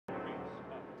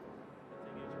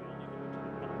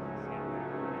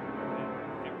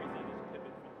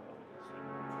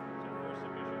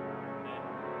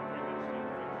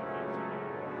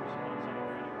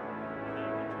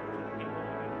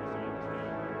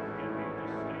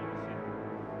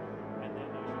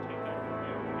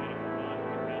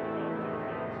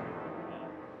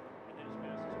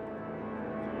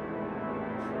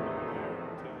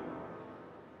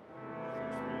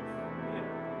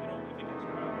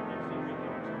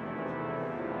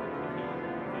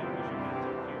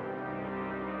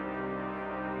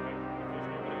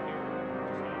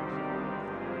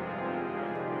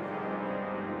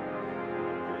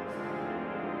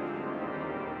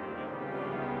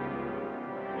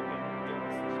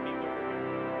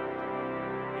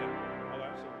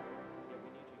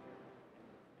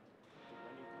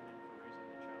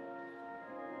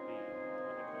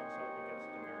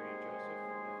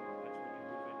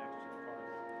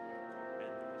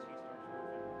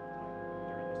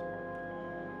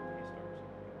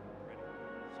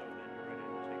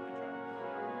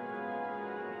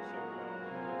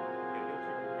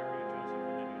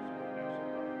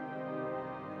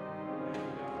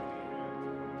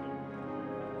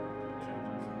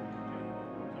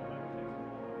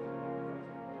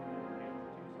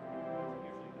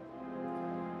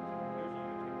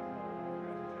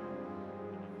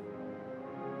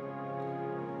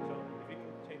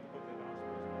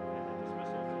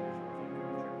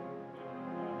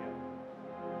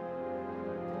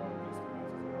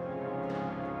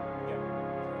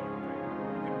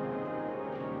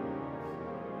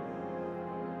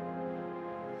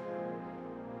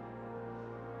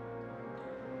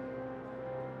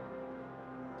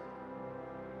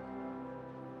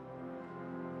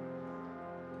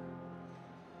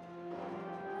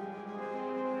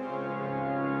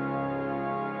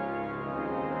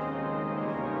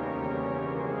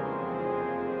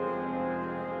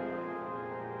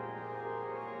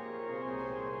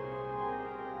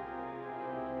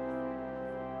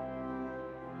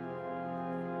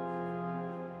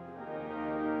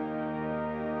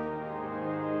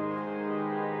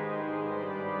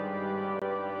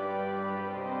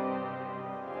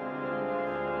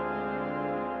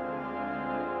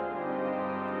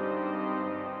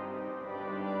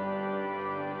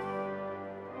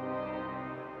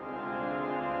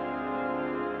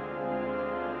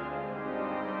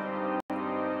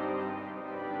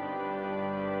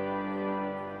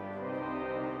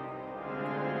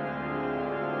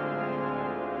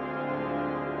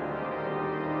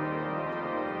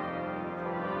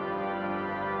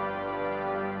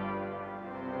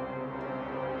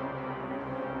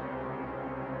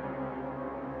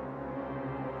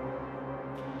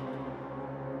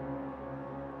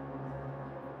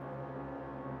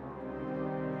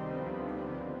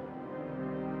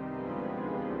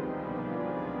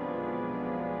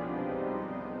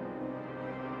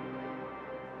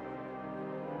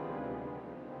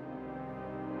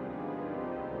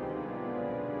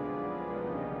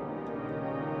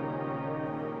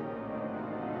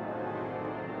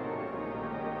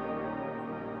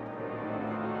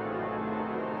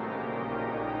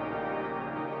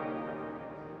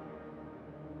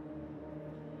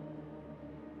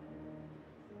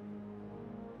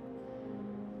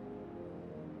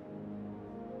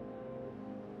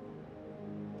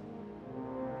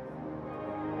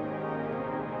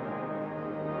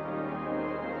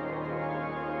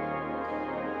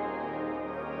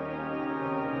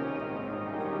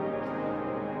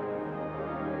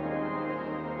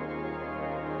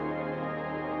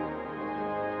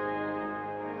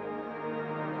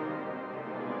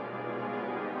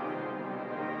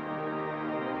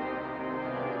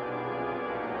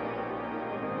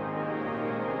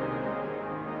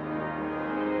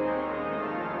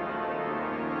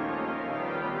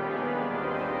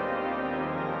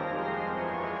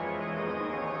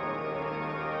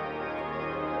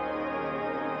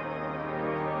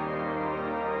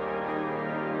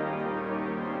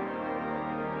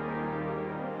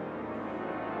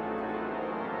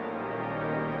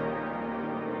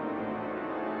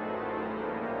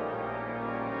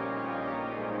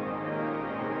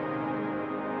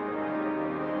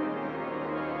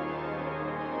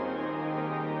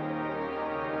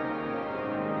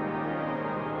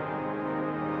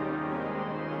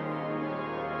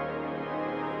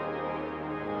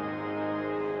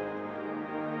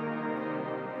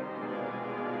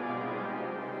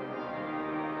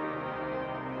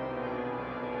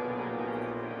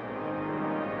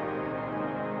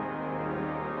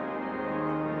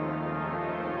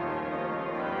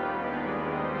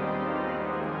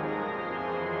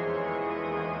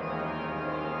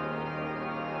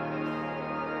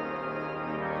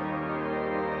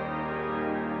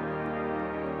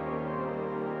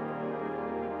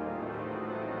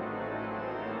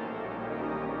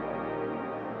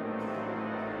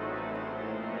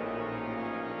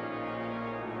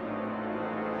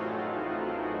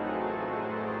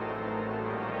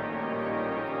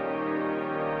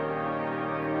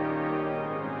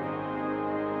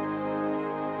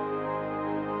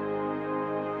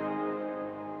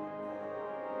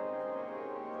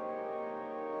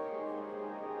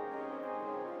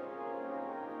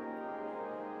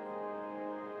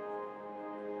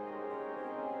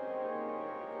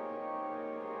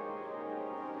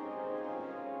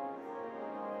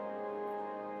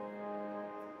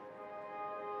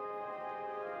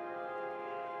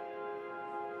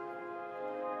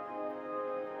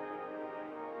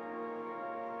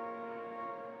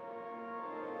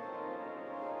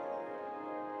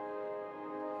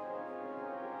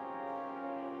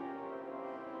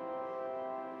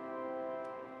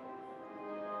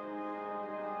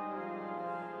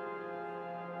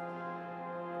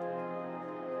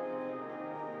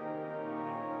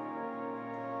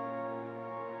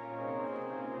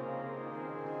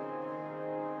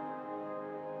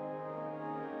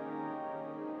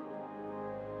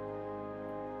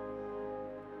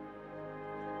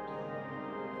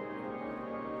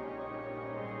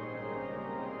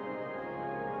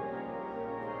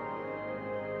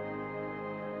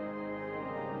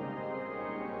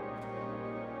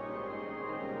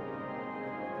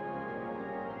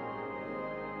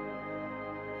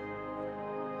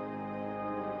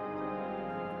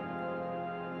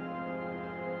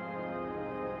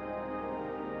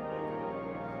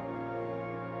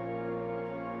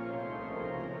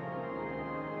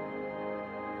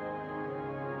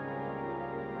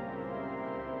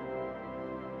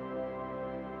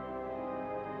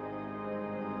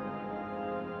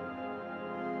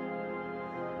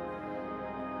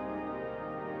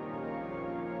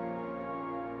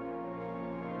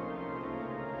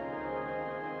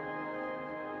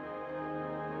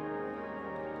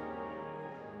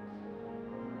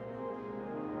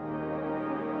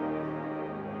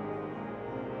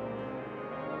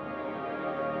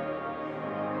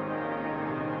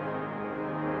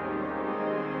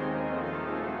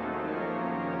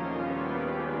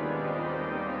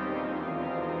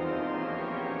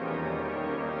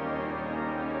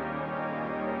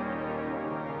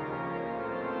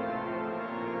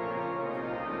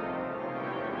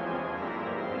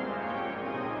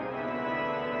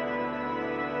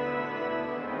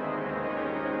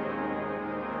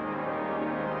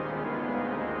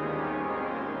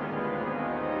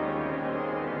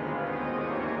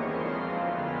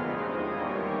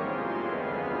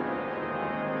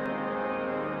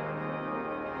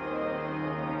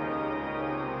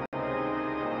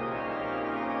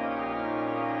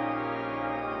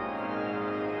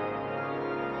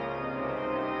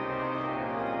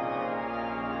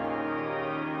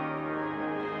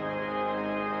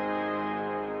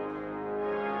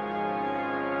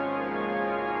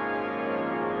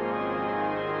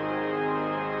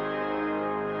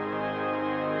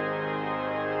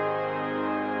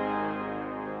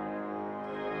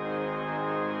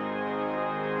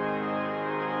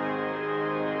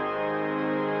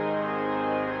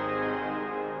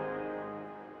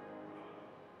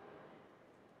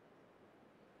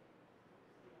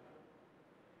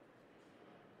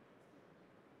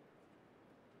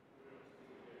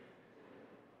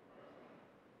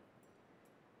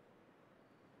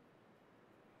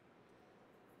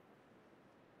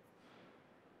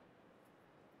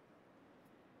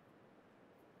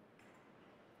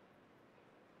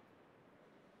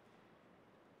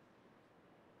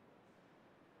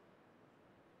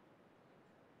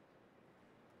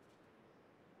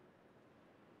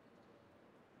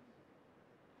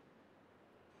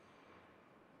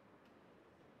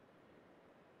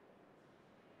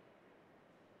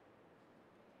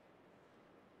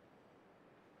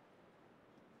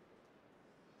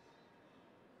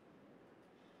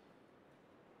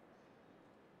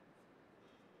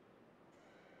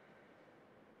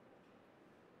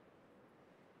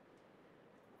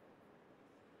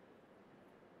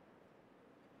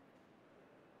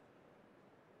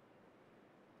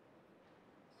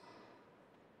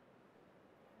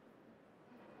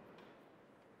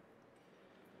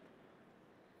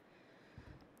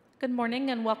Good morning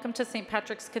and welcome to St.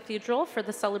 Patrick's Cathedral for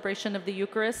the celebration of the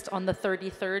Eucharist on the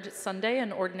 33rd Sunday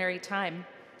in Ordinary Time.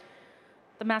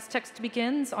 The Mass text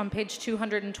begins on page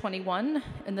 221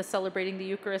 in the Celebrating the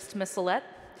Eucharist Missalette.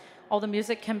 All the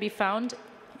music can be found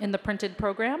in the printed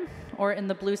program or in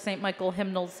the blue St. Michael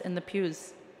hymnals in the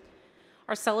pews.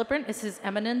 Our celebrant is His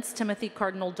Eminence Timothy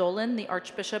Cardinal Dolan, the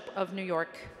Archbishop of New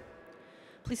York.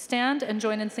 Please stand and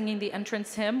join in singing the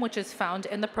entrance hymn, which is found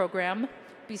in the program,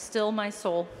 Be Still My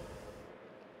Soul.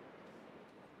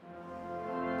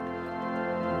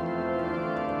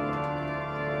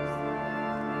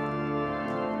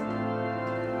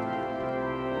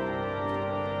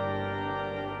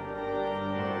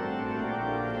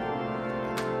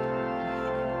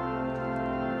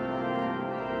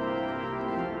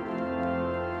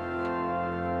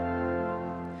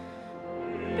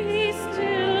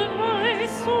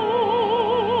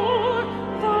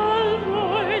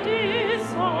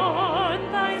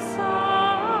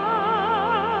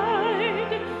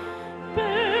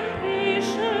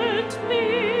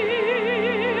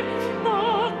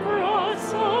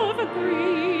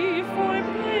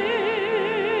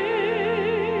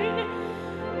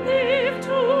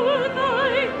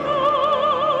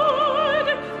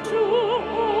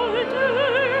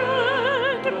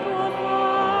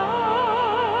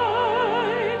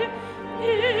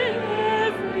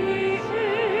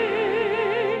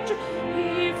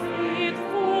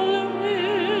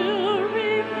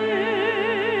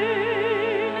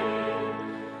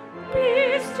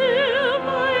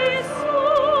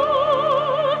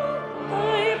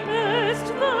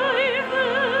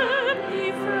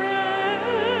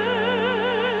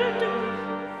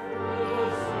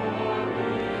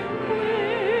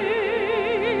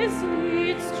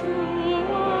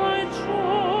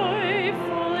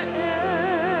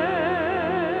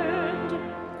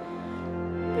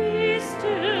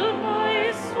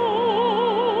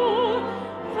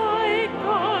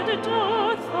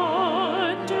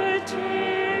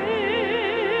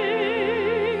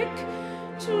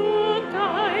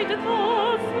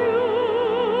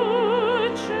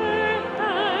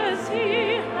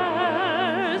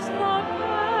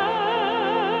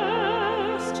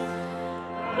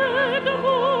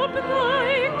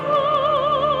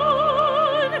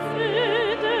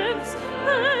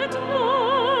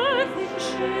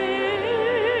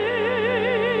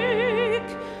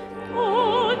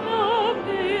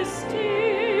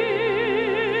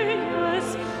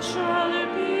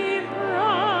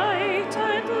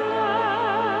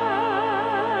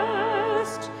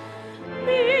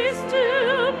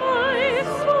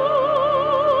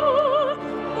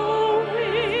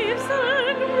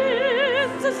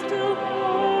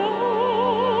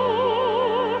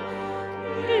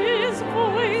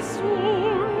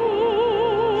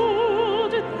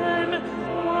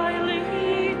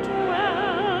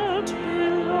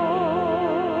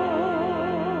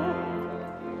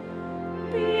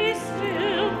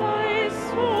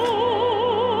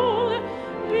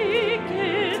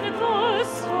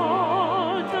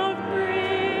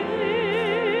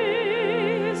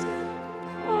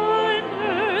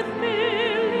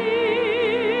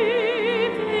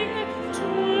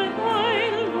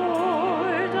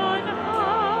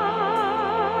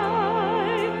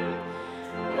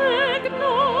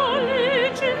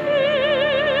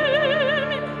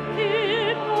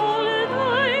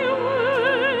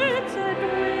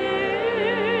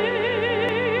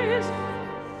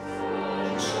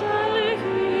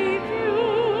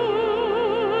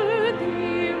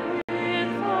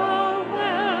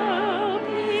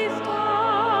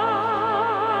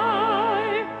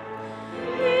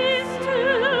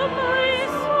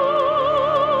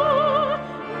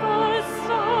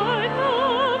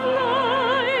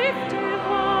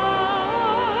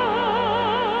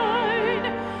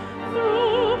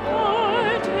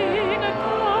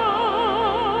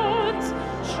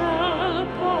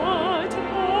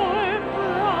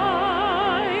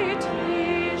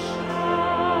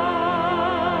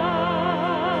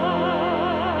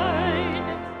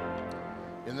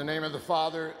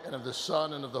 Father, and of the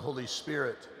Son, and of the Holy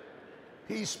Spirit.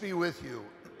 Peace be with you.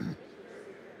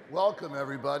 Welcome,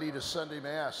 everybody, to Sunday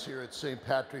Mass here at St.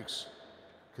 Patrick's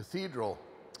Cathedral.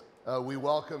 We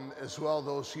welcome as well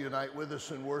those who unite with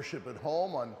us in worship at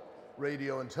home on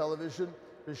radio and television.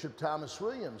 Bishop Thomas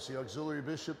Williams, the Auxiliary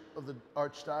Bishop of the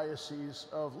Archdiocese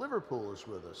of Liverpool, is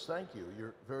with us. Thank you.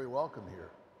 You're very welcome here,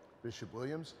 Bishop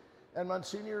Williams. And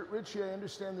Monsignor Ritchie, I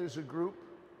understand there's a group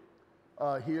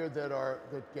here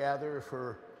that gather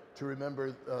to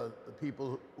remember the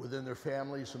people within their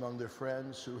families, among their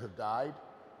friends who have died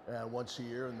once a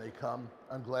year, and they come.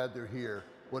 I'm glad they're here.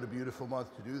 What a beautiful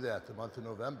month to do that, the month of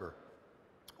November.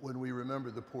 when we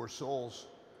remember the poor souls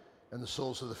and the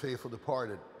souls of the faithful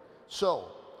departed.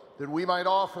 So that we might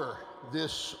offer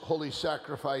this holy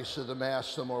sacrifice of the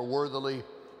Mass the more worthily,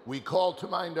 we call to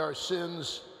mind our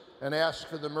sins and ask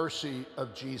for the mercy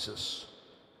of Jesus.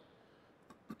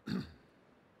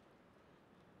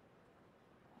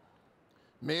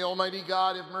 May Almighty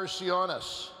God have mercy on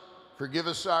us, forgive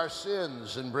us our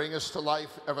sins, and bring us to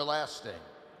life everlasting.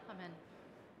 Amen.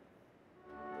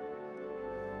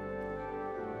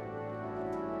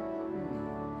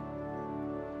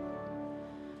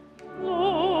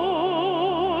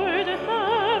 Lord,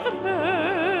 have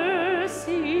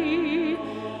mercy.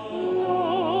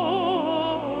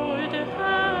 Lord,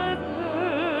 have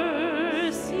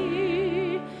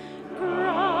mercy.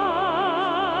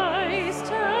 Christ,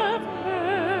 have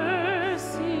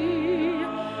mercy.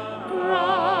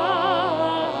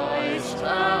 Christ,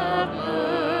 have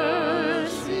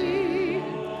mercy.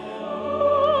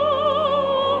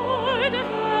 Lord,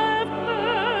 have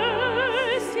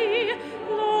mercy.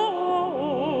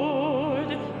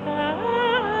 Lord,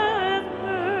 have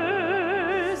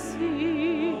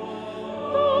mercy.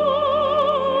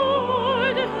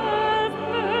 Lord, have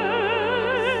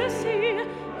mercy.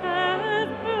 Have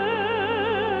mercy.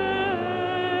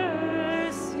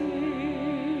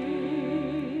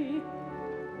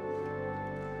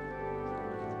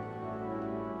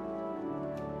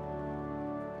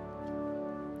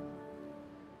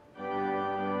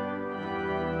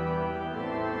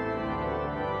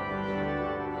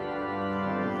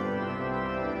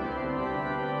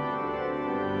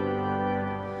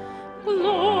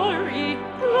 Glory,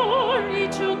 glory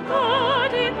to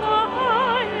God in the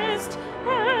highest,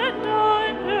 and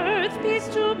on earth peace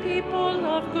to people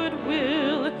of good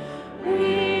will.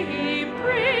 We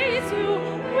praise you,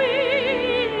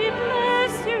 we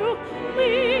bless you,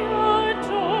 we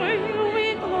adore you,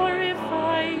 we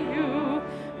glorify you.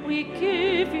 We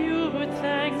give you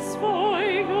thanks for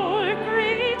your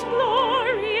great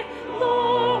glory,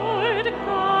 Lord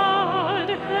God,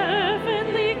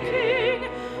 heavenly King,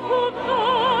 O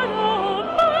God,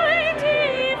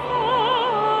 Almighty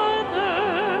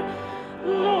Father,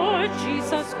 Lord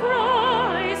Jesus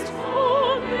Christ,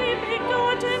 only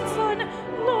begotten Son,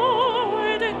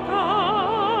 Lord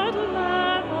God,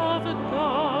 Lamb of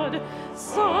God,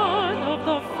 Son of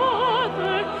the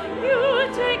Father,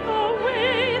 you take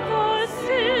away the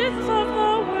sins of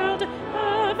the world.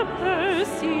 Have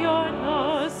mercy on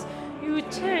us. You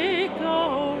take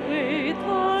away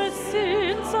the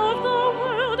sins of the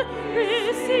world.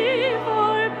 Receive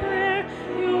our prayer.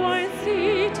 You are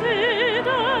seated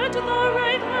at the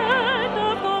right hand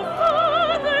of the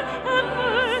Father. Have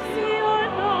mercy on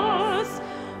us.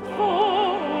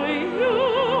 For you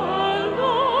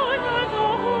alone are the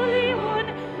Holy One.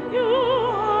 You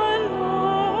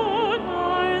alone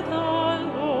are the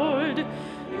Lord.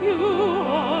 You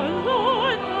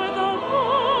alone are the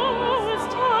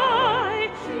Most High,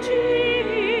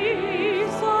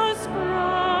 Jesus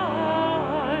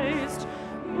Christ,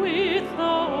 with the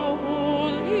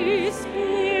Holy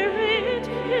Spirit,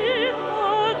 in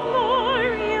the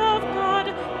glory of God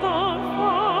the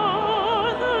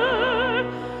Father.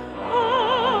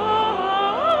 Amen.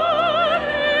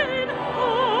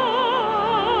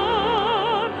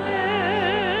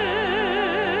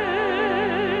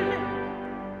 Amen.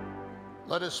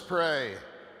 Let us pray.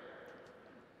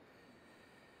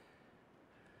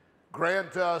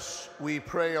 Grant us, we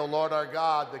pray, O Lord our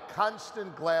God, the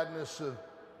constant gladness of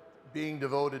being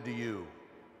devoted to you.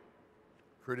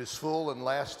 For it is full and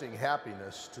lasting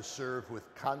happiness to serve with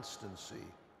constancy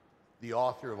the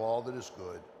author of all that is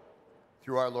good,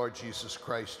 through our Lord Jesus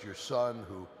Christ, your Son,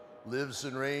 who lives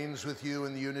and reigns with you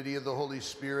in the unity of the Holy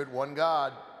Spirit, one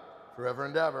God, forever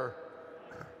and ever.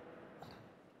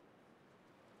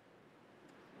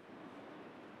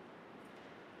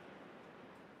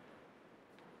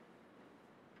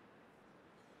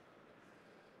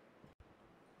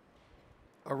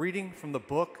 A reading from the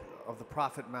book of the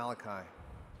prophet Malachi.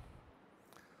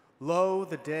 Lo,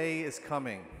 the day is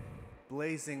coming,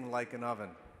 blazing like an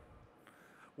oven,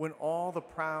 when all the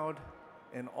proud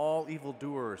and all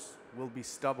evildoers will be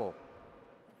stubble.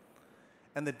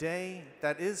 And the day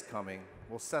that is coming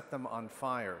will set them on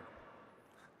fire,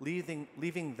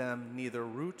 leaving them neither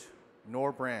root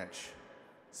nor branch,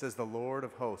 says the Lord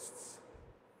of hosts.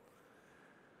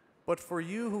 But for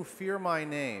you who fear my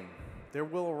name, there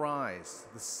will arise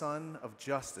the Sun of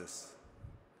Justice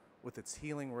with its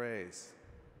healing rays.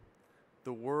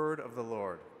 The word of the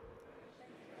Lord.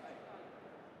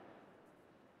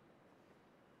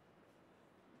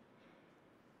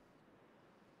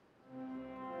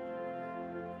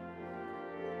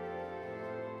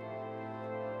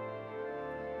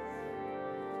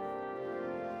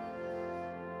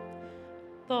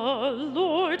 The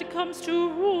Lord comes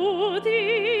to rule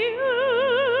the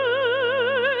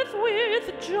earth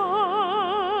with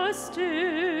justice.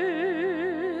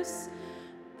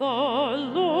 The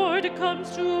Lord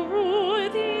comes to rule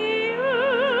the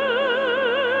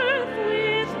earth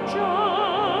with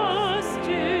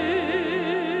justice.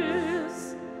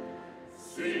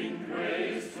 Sing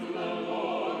praise to the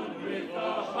Lord with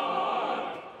the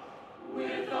harp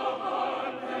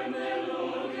and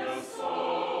melodious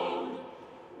song,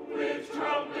 with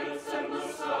trumpets and the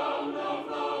sound of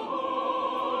the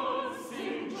horn.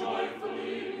 Sing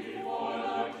joyfully before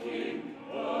the King,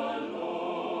 the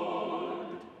Lord.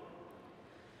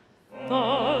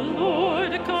 The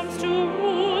Lord comes to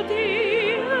rule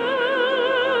the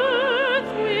earth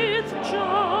with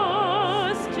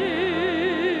justice.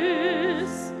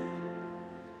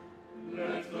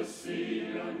 Let the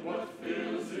sea and what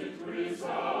fills it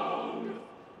resound,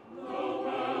 the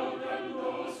world and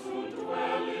those who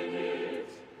dwell in it.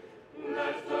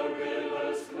 Let the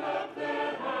rivers clap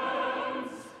their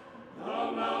hands,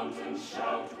 the mountains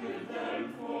shout with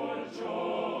them for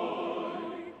joy.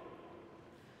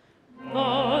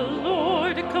 The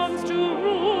Lord comes to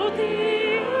rule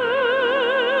the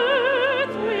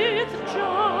earth with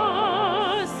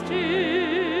justice.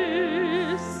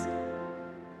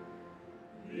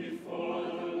 Before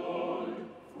the Lord,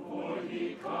 for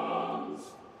he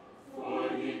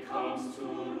comes to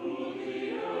rule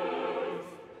the earth.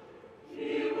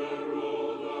 He will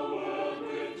rule the world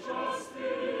with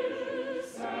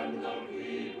justice and the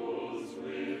peoples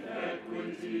with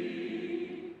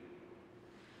equity.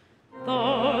 The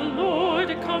Lord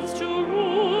comes to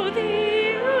rule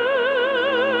the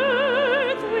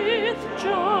earth with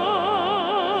justice.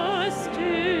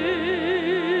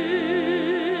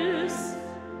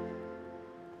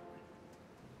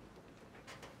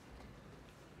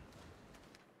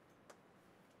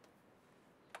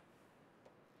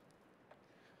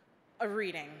 A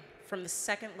reading from the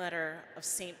second letter of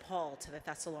St. Paul to the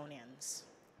Thessalonians.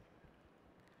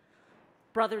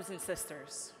 Brothers and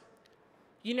sisters,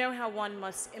 you know how one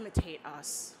must imitate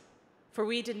us, for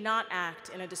we did not act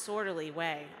in a disorderly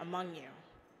way among you,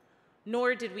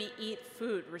 nor did we eat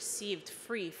food received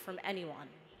free from anyone.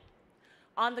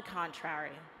 On the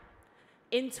contrary,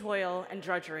 in toil and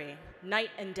drudgery, night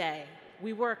and day,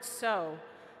 we worked so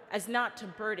as not to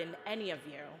burden any of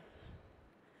you.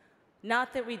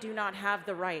 Not that we do not have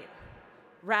the right,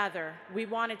 rather, we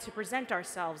wanted to present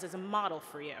ourselves as a model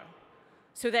for you,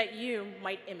 so that you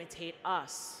might imitate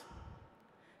us.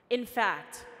 In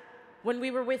fact, when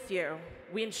we were with you,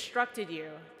 we instructed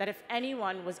you that if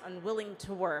anyone was unwilling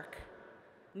to work,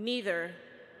 neither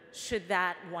should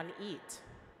that one eat.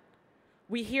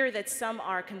 We hear that some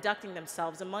are conducting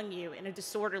themselves among you in a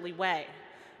disorderly way,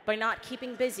 by not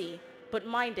keeping busy, but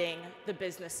minding the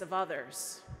business of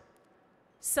others.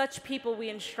 Such people we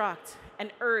instruct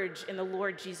and urge in the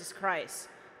Lord Jesus Christ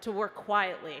to work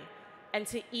quietly and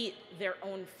to eat their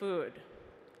own food.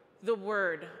 The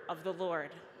word of the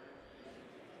Lord.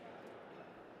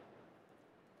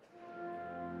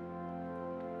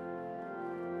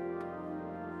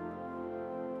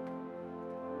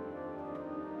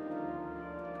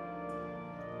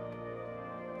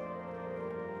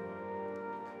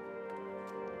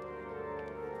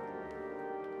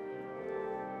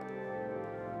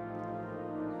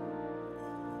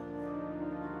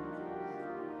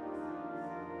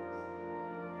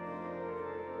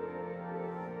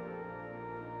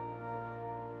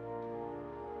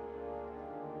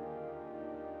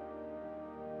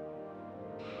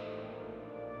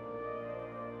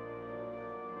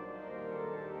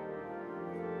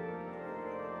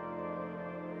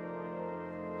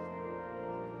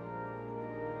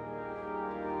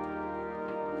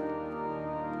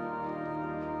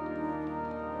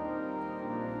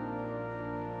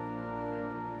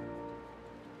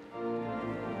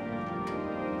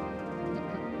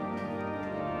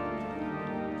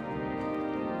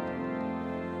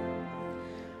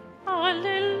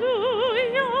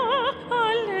 Alleluia,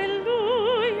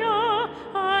 alleluia,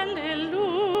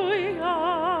 alleluia.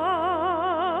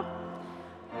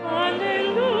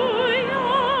 Alleluia,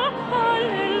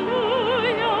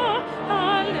 alleluia,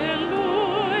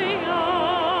 alleluia.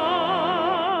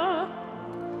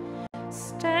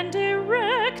 Stand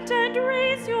erect and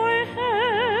raise your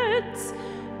heads,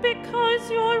 because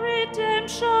your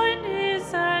redemption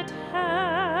is at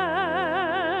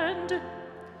hand.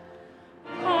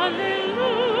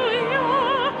 Alleluia,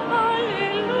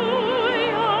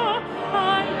 alleluia,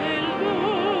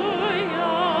 alleluia.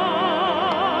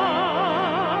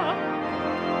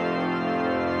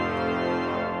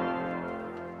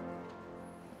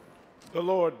 The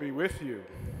Lord be with you.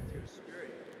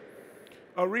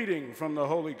 A reading from the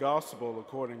Holy Gospel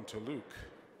according to Luke.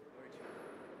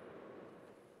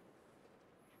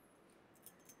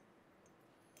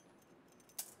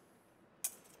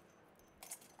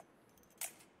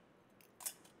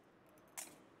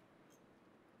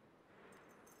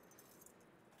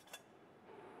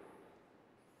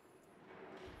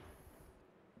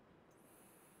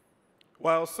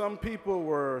 While some people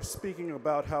were speaking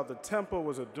about how the temple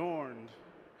was adorned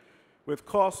with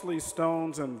costly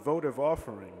stones and votive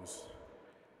offerings,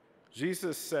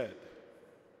 Jesus said,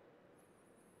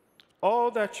 "All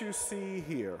that you see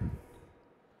here,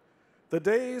 the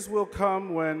days will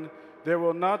come when there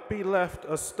will not be left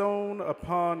a stone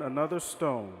upon another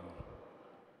stone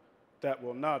that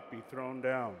will not be thrown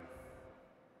down."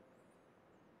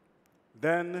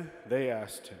 Then they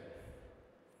asked him,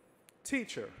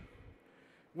 "Teacher,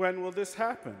 when will this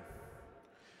happen?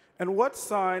 And what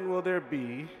sign will there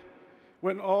be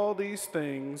when all these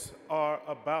things are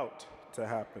about to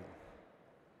happen?"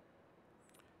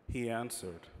 He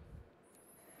answered,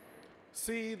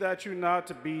 "See that you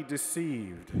not be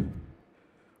deceived.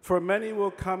 For many will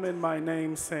come in my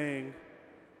name saying,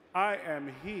 'I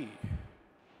am he,'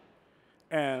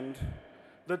 and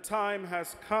 'the time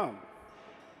has come.'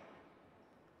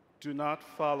 Do not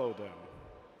follow them.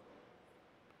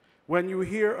 When you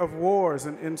hear of wars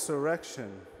and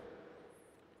insurrection,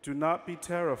 do not be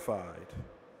terrified,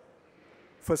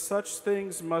 for such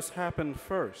things must happen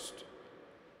first,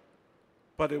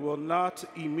 but it will not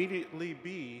immediately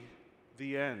be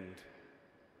the end."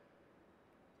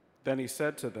 Then he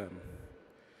said to them,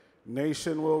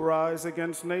 "Nation will rise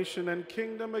against nation and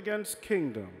kingdom against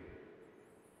kingdom.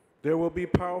 There will be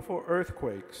powerful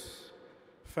earthquakes,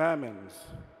 famines,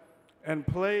 and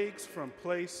plagues from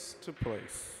place to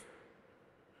place.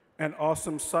 And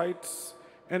awesome sights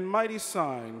and mighty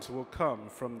signs will come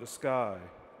from the sky.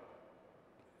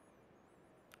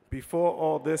 Before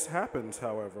all this happens,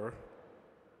 however,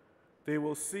 they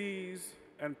will seize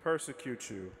and persecute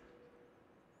you.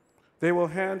 They will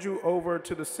hand you over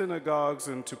to the synagogues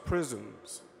and to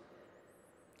prisons,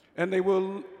 and they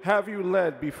will have you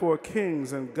led before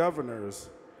kings and governors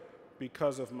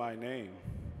because of my name.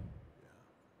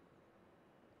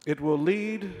 It will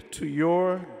lead to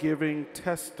your giving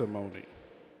testimony.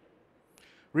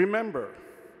 Remember,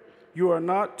 you are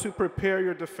not to prepare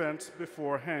your defense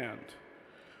beforehand,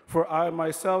 for I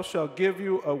myself shall give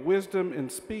you a wisdom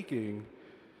in speaking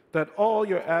that all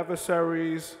your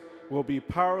adversaries will be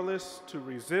powerless to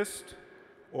resist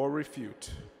or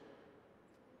refute.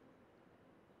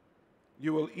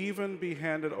 You will even be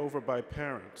handed over by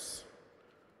parents,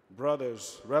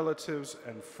 brothers, relatives,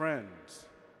 and friends,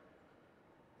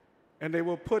 and they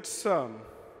will put some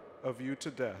of you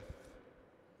to death.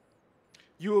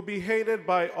 You will be hated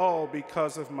by all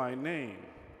because of my name,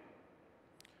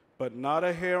 but not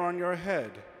a hair on your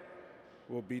head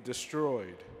will be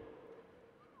destroyed.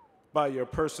 By your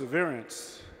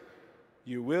perseverance,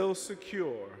 you will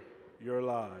secure your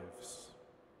lives."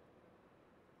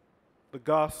 The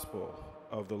Gospel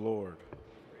of the Lord.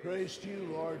 Praise to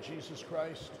you, Lord Jesus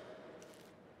Christ.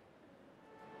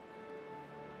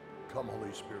 Come,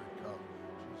 Holy Spirit, come.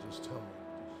 Jesus, tell me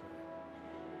what to say.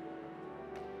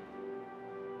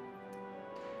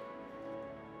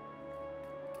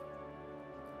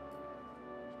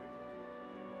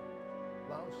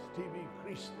 Laus tibi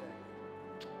Christe.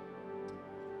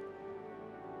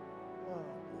 Oh,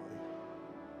 boy.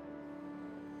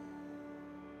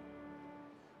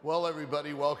 Well,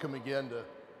 everybody, welcome again to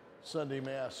Sunday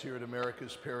Mass here at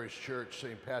America's Parish Church,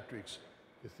 St. Patrick's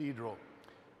Cathedral.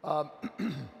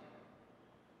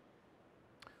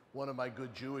 One of my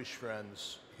good Jewish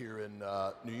friends here in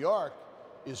New York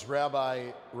is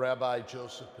Rabbi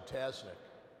Joseph Potasnik.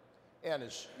 And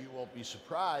as you won't be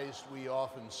surprised, we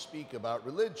often speak about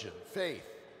religion, faith,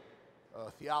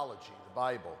 theology, the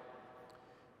Bible.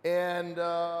 And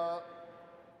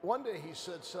one day he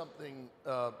said something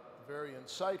very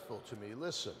insightful to me.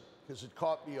 Listen, because it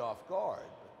caught me off guard.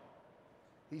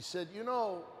 He said, "You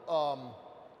know,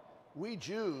 we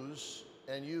Jews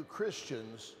and you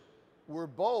Christians, we're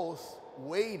both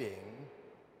waiting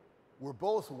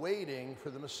for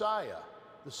the Messiah,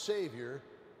 the Savior,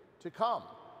 to come."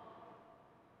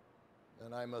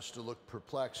 And I must have looked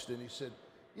perplexed, and he said,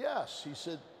 "Yes." He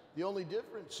said, "The only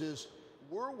difference is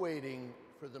we're waiting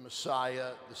for the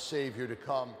Messiah, the Savior, to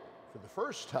come for the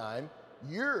first time.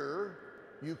 You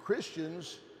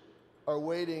Christians are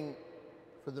waiting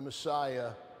for the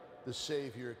Messiah, the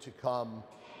Savior, to come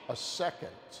a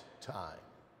second time."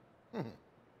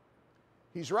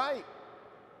 He's right.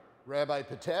 Rabbi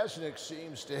Potasnik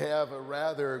seems to have a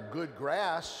rather good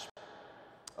grasp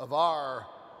of our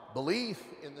belief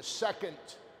in the second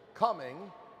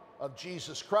coming of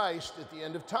Jesus Christ at the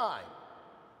end of time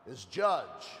as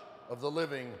judge of the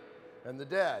living and the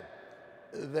dead.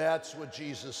 That's what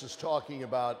Jesus is talking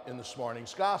about in this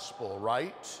morning's gospel,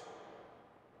 right?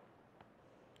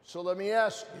 So let me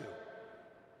ask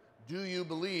you, do you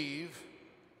believe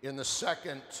in the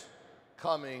second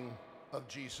coming of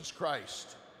Jesus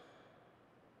Christ?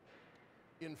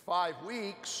 In 5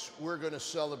 weeks, we're going to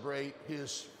celebrate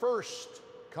his first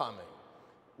coming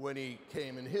when he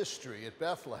came in history at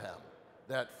Bethlehem,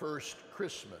 that first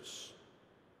Christmas.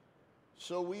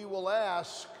 So we will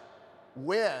ask,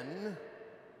 when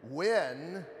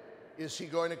is he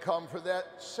going to come for that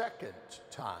second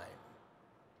time?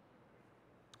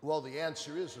 Well, the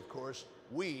answer is, of course,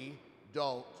 we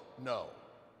don't know.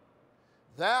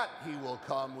 That he will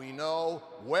come, we know.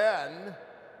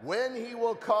 When he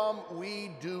will come,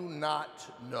 we do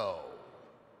not know.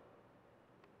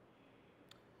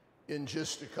 In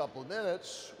just a couple of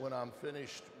minutes, when I'm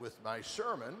finished with my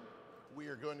sermon, we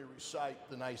are going to recite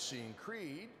the Nicene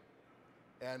Creed,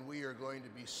 and we are going to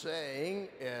be saying,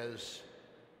 as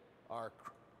our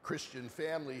Christian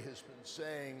family has been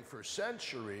saying for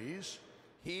centuries,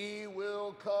 he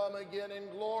will come again in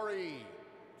glory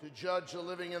to judge the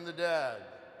living and the dead.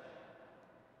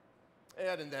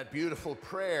 And in that beautiful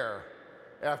prayer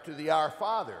after the Our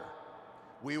Father,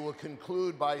 we will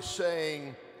conclude by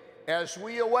saying, as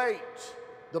we await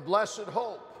the blessed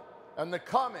hope and the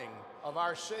coming of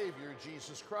our Savior,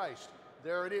 Jesus Christ,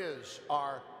 there it is,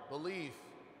 our belief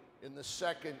in the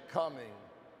second coming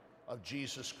of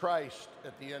Jesus Christ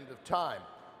at the end of time.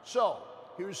 So,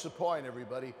 here's the point,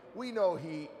 everybody. We know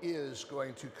he is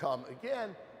going to come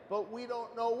again, but we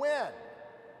don't know when.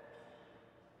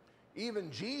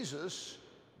 Even Jesus,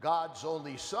 God's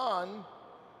only Son,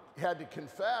 had to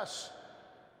confess,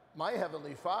 my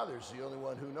Heavenly Father's the only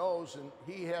one who knows, and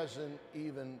he hasn't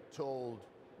even told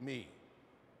me.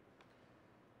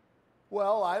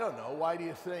 Well, I don't know. Why do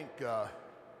you think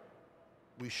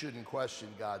we shouldn't question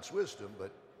God's wisdom?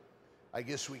 But I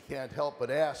guess we can't help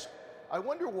but ask, I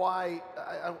wonder why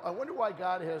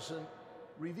God hasn't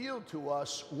revealed to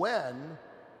us when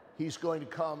he's going to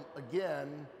come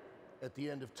again at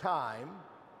the end of time,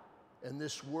 and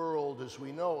this world as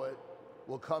we know it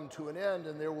will come to an end,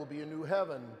 and there will be a new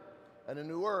heaven and a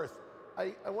new earth.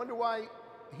 I wonder why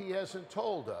he hasn't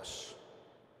told us.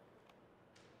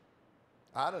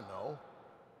 I don't know.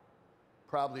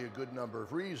 Probably a good number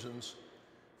of reasons.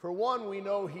 For one, we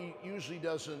know he usually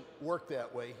doesn't work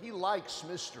that way. He likes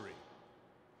mystery.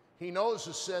 He knows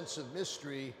a sense of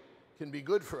mystery can be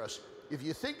good for us. If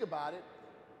you think about it,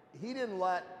 he didn't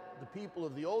let the people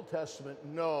of the Old Testament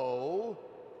know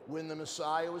when the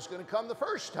Messiah was going to come the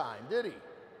first time, did he?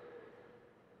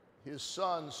 His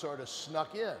Son sort of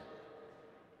snuck in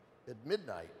at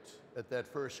midnight at that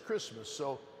first Christmas.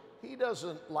 So he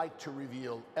doesn't like to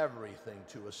reveal everything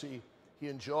to us. He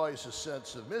enjoys a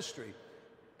sense of mystery.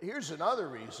 Here's another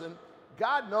reason.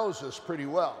 God knows us pretty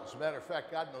well. As a matter of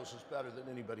fact, God knows us better than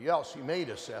anybody else. He made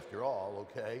us, after all,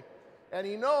 okay? And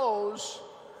he knows,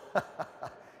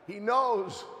 he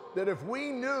knows that if we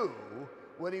knew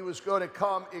when he was going to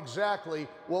come exactly,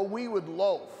 well, we would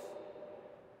loaf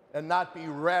and not be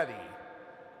ready.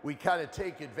 We kind of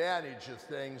take advantage of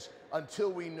things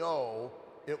until we know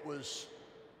it was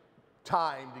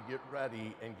time to get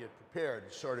ready and get prepared.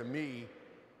 It's sort of me,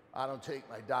 I don't take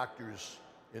my doctor's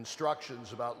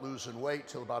instructions about losing weight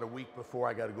till about a week before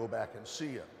I got to go back and see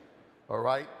him, all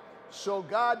right? So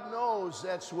God knows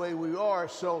that's the way we are,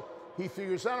 so he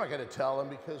figures I'm not going to tell them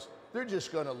because they're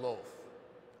just going to loaf,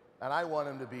 and I want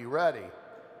them to be ready.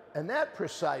 And that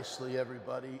precisely,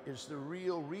 everybody, is the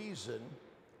real reason,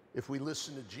 if we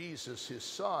listen to Jesus, his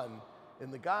Son,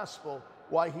 in the gospel,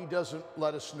 why he doesn't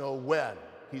let us know when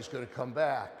he's going to come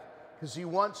back. Because he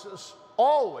wants us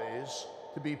always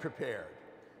to be prepared.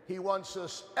 He wants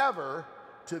us ever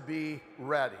to be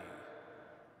ready.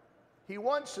 He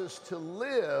wants us to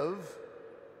live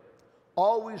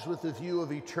always with the view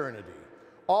of eternity,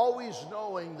 always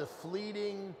knowing the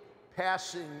fleeting,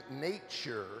 passing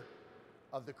nature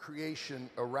of the creation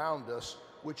around us,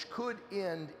 which could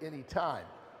end any time.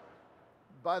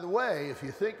 By the way, if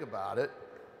you think about it,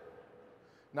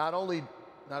 not only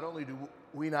do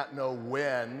we not know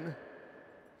when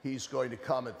he's going to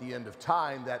come at the end of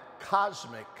time, that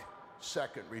cosmic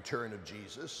second return of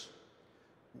Jesus,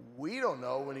 we don't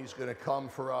know when he's going to come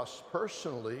for us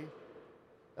personally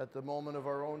at the moment of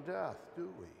our own death, do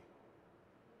we?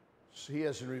 So he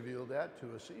hasn't revealed that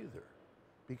to us either,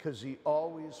 because he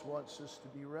always wants us to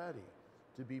be ready,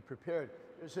 to be prepared.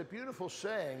 There's a beautiful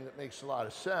saying that makes a lot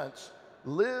of sense.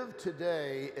 Live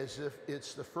today as if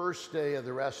it's the first day of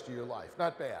the rest of your life.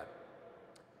 Not bad.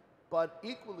 But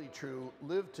equally true,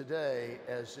 live today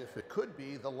as if it could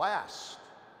be the last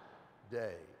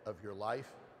day of your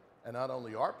life, and not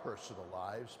only our personal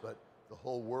lives, but the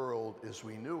whole world as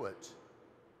we knew it.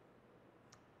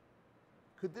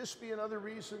 Could this be another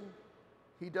reason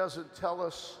he doesn't tell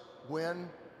us when?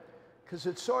 Because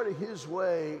it's sort of his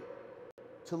way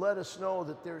to let us know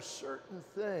that there's certain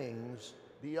things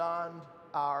beyond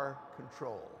our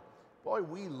control. Boy,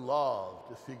 we love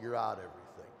to figure out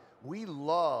everything. We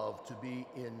love to be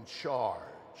in charge,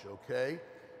 okay?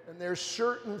 And there's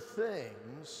certain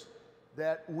things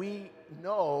that we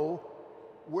know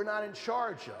we're not in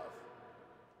charge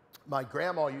of. My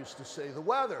grandma used to say, the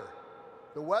weather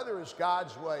is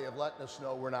God's way of letting us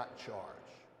know we're not in charge.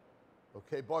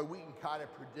 Okay, boy, we can kind of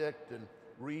predict and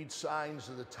read signs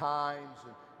of the times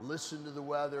and listen to the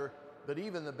weather, but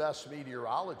even the best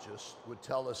meteorologists would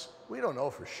tell us, we don't know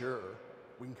for sure.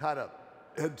 We can kind of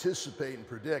anticipate and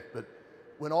predict, but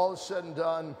when all is said and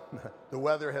done, the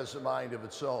weather has a mind of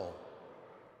its own.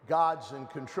 God's in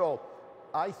control.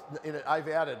 I've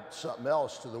added something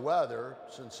else to the weather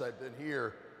since I've been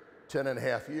here 10 and a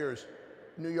half years.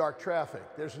 New York traffic.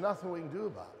 There's nothing we can do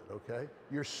about it, okay?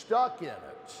 You're stuck in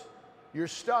it. You're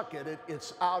stuck in it.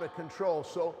 It's out of control.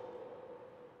 So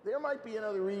there might be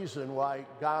another reason why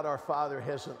God our Father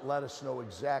hasn't let us know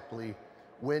exactly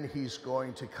when he's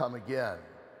going to come again.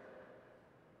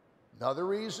 Another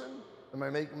reason, am I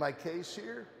making my case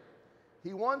here?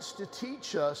 He wants to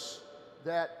teach us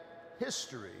that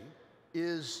history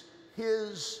is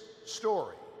his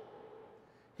story.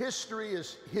 History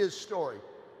is his story.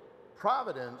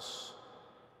 Providence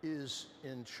is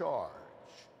in charge.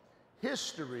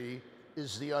 History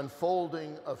is the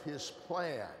unfolding of his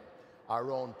plan,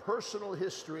 our own personal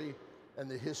history and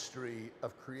the history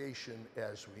of creation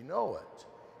as we know it.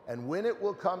 And when it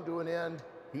will come to an end,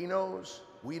 he knows,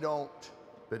 we don't,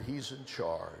 but he's in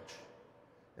charge.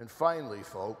 And finally,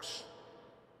 folks,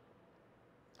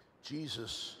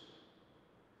 Jesus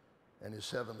and his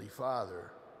heavenly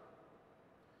Father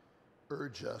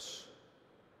urge us,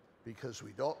 because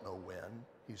we don't know when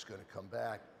he's going to come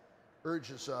back,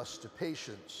 urges us to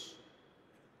patience.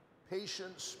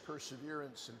 Patience,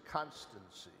 perseverance, and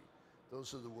constancy.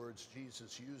 Those are the words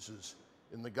Jesus uses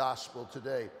in the gospel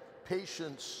today.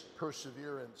 Patience,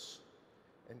 perseverance,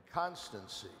 and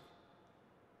constancy.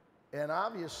 And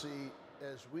obviously,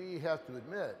 as we have to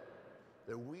admit,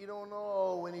 that we don't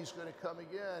know when he's going to come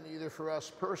again, either for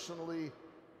us personally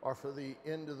or for the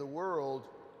end of the world,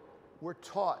 we're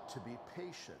taught to be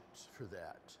patient for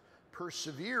that,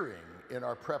 persevering in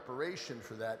our preparation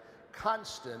for that,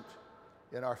 constant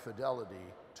in our fidelity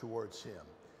towards him.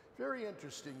 Very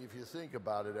interesting if you think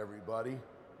about it, everybody.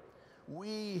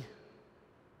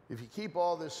 If you keep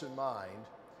all this in mind,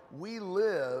 we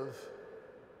live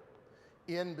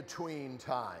in between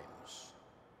times.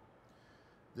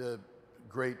 The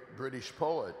great British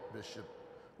poet, Bishop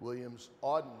Williams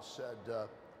Auden, said,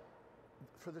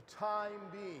 for the time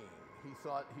being, he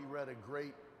thought he read a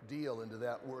great deal into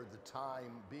that word, the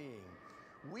time being.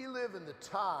 We live in the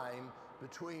time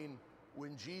between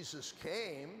when Jesus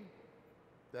came,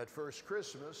 that first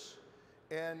Christmas,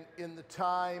 and in the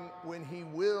time when he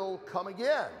will come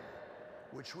again,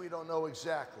 which we don't know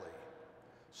exactly.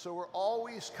 So we're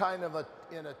always kind of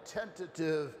in a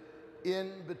tentative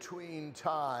in-between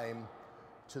time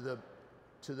to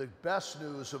the best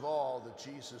news of all, that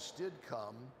Jesus did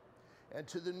come, and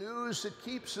to the news that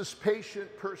keeps us patient,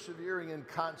 persevering, and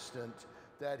constant,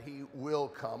 that he will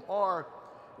come. Or,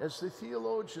 as the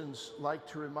theologians like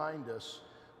to remind us,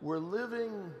 we're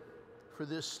living for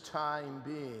this time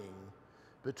being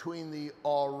between the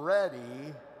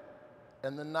already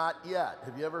and the not yet.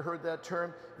 Have you ever heard that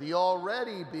term? The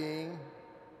already being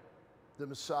the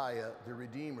Messiah, the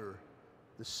Redeemer,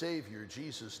 the Savior.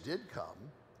 Jesus did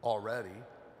come already.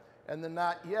 And the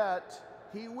not yet,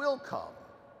 he will come.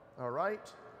 All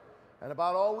right? And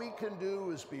about all we can do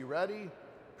is be ready,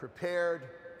 prepared,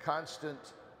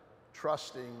 constant,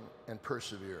 trusting, and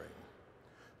persevering.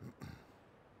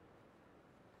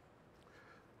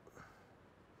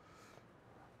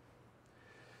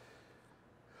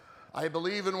 I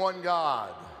believe in one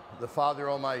God, the Father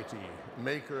Almighty,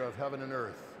 maker of heaven and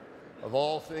earth, of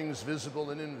all things visible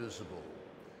and invisible.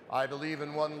 I believe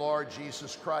in one Lord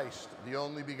Jesus Christ, the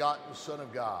only begotten Son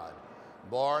of God,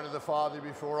 born of the Father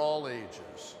before all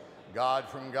ages, God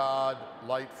from God,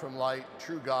 light from light,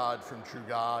 true God from true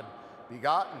God,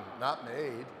 begotten, not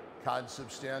made,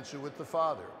 consubstantial with the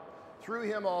Father. Through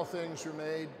him all things were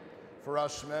made. For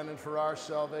us men and for our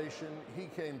salvation, he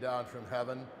came down from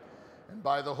heaven and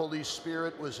by the Holy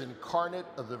Spirit was incarnate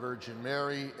of the Virgin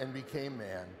Mary and became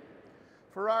man.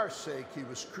 For our sake he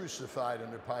was crucified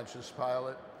under Pontius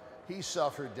Pilate. He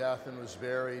suffered death and was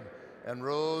buried, and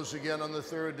rose again on the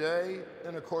third day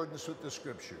in accordance with the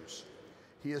Scriptures.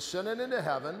 He ascended into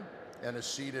heaven and is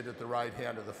seated at the right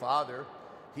hand of the Father.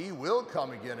 He will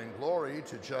come again in glory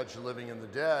to judge the living and the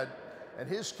dead, and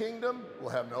his kingdom will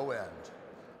have no end.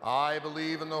 I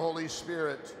believe in the Holy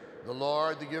Spirit, the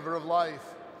Lord, the giver of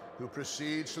life, who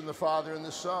proceeds from the Father and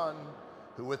the Son,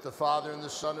 who with the Father and the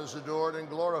Son is adored and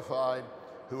glorified,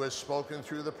 who has spoken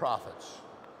through the prophets.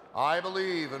 I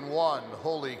believe in one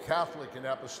holy Catholic and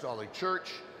Apostolic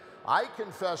Church. I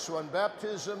confess one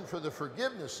baptism for the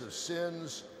forgiveness of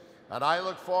sins, and I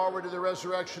look forward to the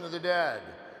resurrection of the dead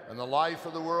and the life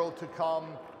of the world to come.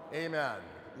 Amen.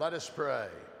 Let us pray.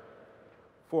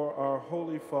 For our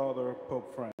Holy Father,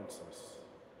 Pope Francis,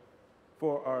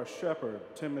 for our shepherd,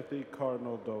 Timothy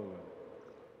Cardinal Dolan,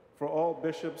 for all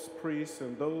bishops, priests,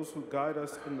 and those who guide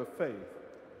us in the faith,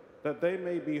 that they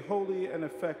may be holy and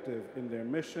effective in their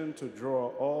mission to draw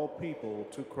all people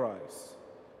to Christ.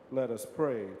 Let us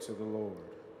pray to the Lord.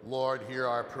 Lord, hear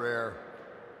our prayer.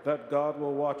 That God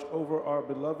will watch over our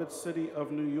beloved city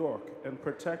of New York and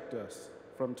protect us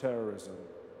from terrorism.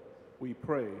 We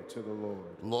pray to the Lord.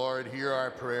 Lord, hear our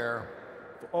prayer.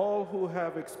 For all who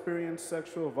have experienced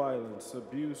sexual violence,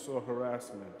 abuse, or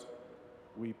harassment,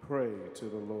 we pray to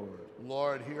the Lord.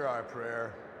 Lord, hear our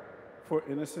prayer. For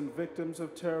innocent victims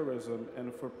of terrorism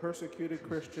and for persecuted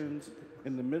Christians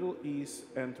in the Middle East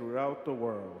and throughout the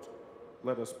world,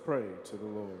 let us pray to the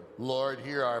Lord. Lord,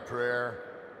 hear our prayer.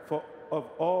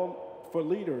 For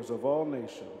leaders of all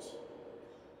nations,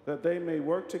 that they may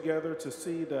work together to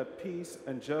see that peace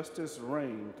and justice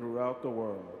reign throughout the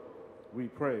world, we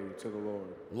pray to the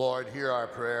Lord. Lord, hear our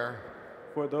prayer.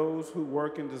 For those who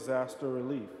work in disaster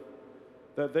relief,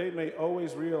 that they may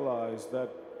always realize that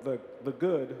the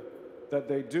good that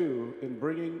they do in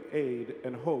bringing aid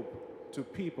and hope to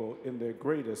people in their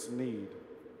greatest need.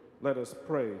 Let us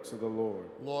pray to the Lord.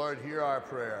 Lord, hear our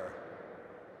prayer.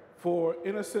 For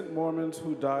innocent Mormons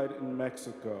who died in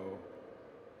Mexico,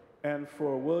 and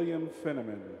for William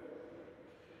Finneman,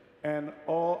 and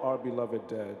all our beloved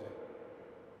dead,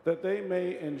 that they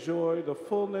may enjoy the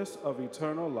fullness of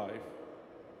eternal life,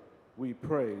 we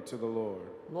pray to the Lord.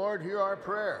 Lord, hear our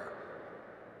prayer.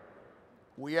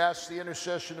 We ask the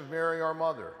intercession of Mary, our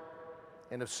mother,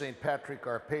 and of St. Patrick,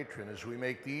 our patron, as we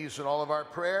make these and all of our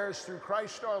prayers through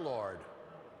Christ our Lord.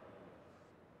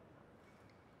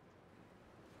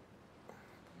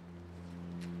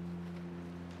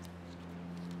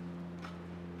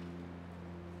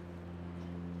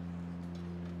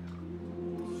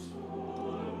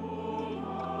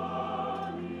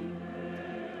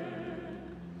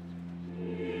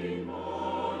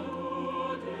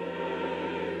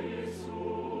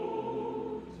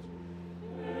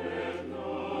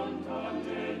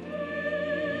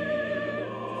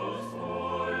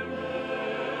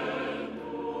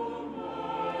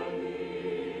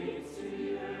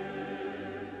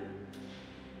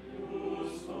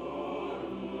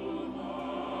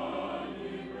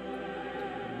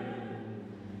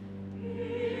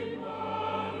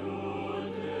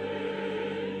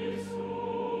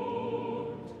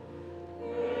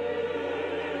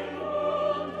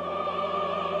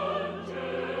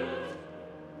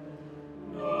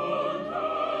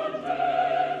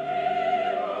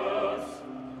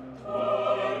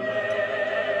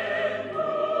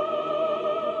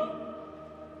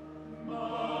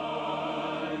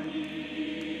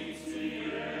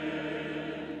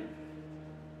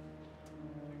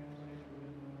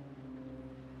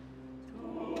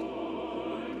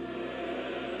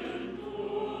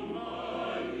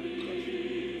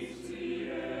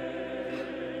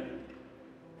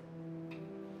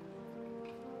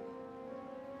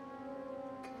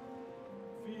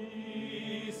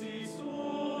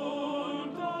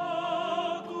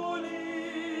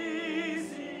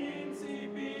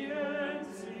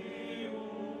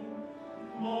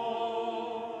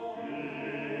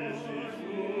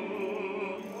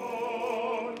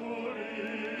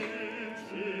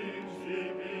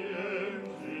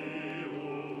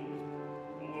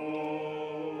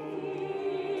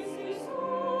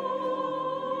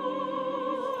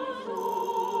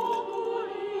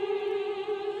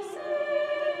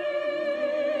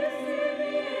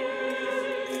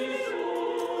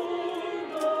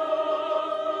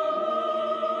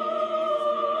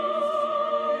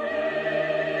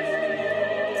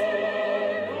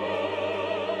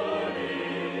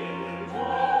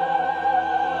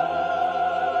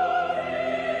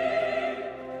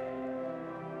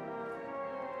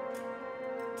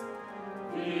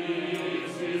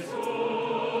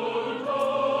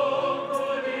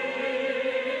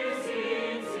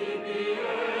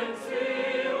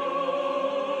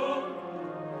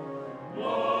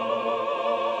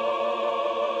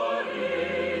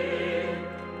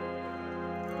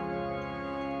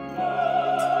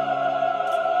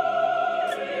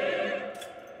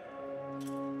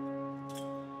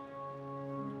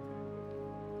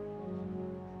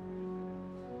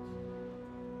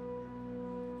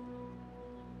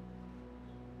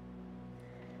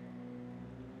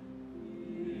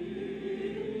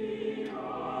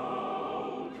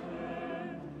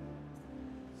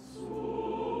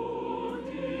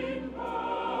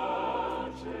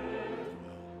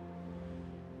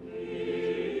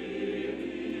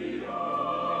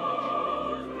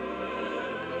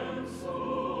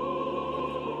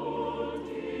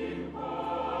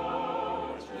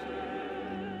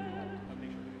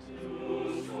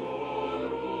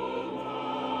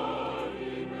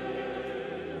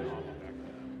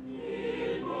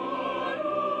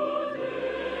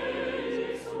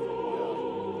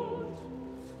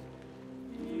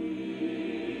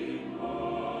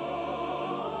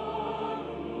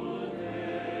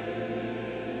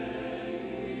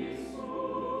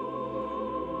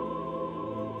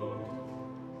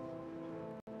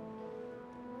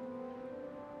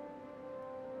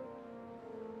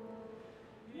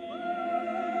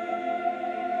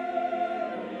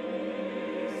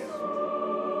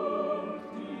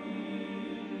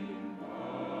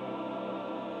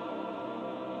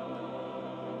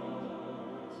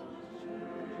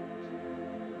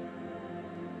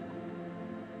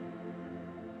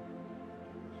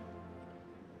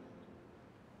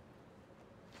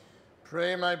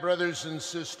 Pray, my brothers and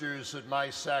sisters, that my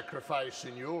sacrifice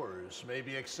and yours may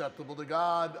be acceptable to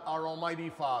God, our Almighty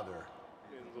Father.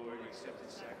 And Lord, accept the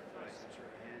sacrifice at your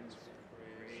hands for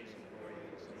praise and glory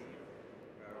of his name,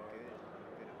 for our good and the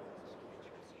good of all his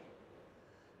creatures.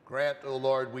 Grant, O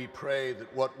Lord, we pray,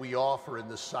 that what we offer in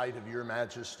the sight of your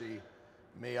majesty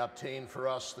may obtain for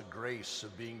us the grace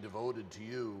of being devoted to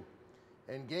you,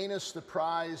 and gain us the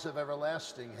prize of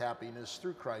everlasting happiness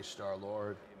through Christ our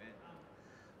Lord. Amen.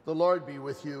 The Lord be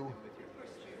with you.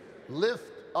 Lift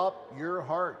up your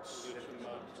hearts.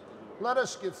 Let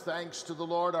us give thanks to the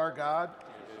Lord our God.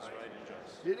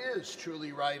 It is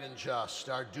truly right and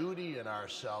just, our duty and our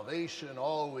salvation,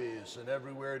 always and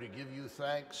everywhere to give you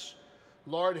thanks.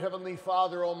 Lord, Heavenly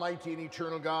Father, Almighty and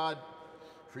eternal God,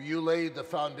 for you laid the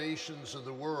foundations of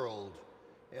the world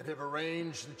and have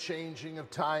arranged the changing of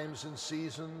times and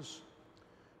seasons.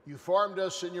 You formed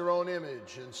us in your own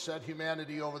image and set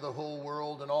humanity over the whole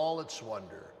world and all its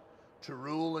wonder, to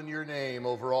rule in your name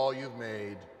over all you've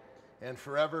made, and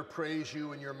forever praise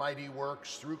you in your mighty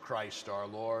works through Christ our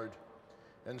Lord.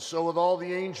 And so with all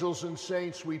the angels and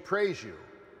saints we praise you,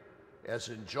 as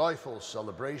in joyful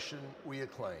celebration we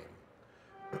acclaim.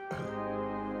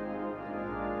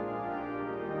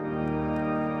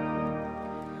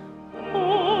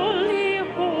 Holy,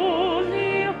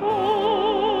 holy, holy,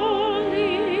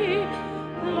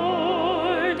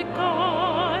 Lord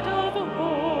God of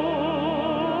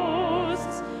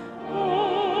hosts.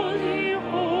 Holy,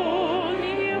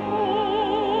 holy,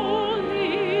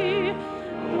 holy,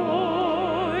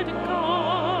 Lord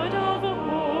God of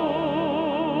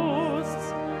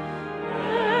hosts.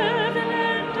 Heaven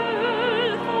and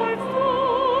earth are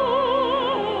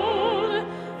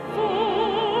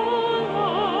full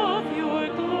of your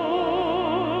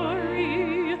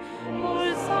glory.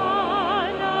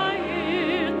 Hosanna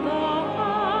in the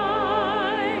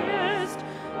highest.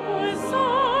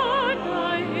 Hosanna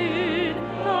in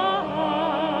the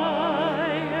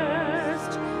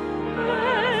highest.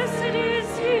 Blessed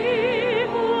is he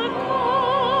who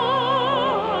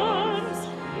comes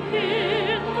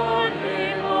in the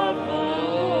name of the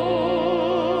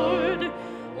Lord.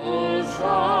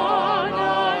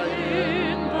 Hosanna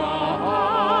in the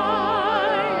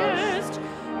highest.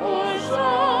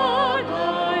 Hosanna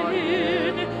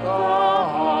in the highest.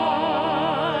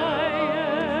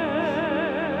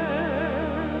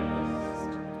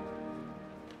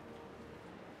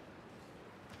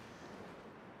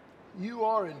 You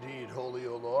are indeed holy,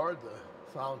 O Lord, the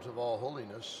fount of all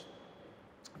holiness.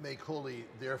 Make holy,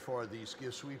 therefore, these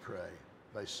gifts, we pray,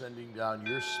 by sending down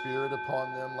your Spirit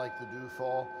upon them like the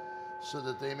dewfall, so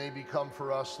that they may become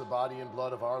for us the body and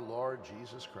blood of our Lord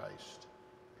Jesus Christ.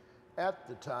 At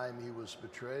the time he was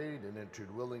betrayed and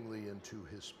entered willingly into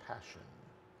his passion,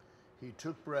 he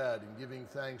took bread and giving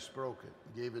thanks broke it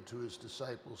and gave it to his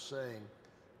disciples, saying,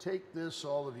 "Take this,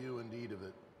 all of you, and eat of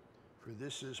it, for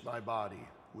this is my body,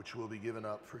 which will be given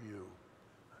up for you."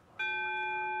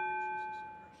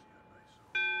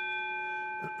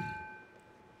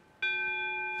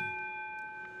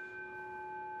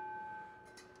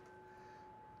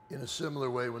 In a similar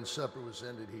way, when supper was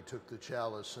ended, he took the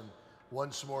chalice, and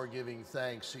once more giving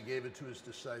thanks, he gave it to his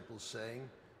disciples, saying,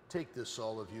 "Take this,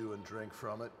 all of you, and drink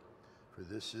from it, for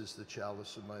this is the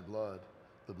chalice of my blood,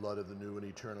 the blood of the new and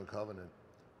eternal covenant,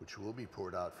 which will be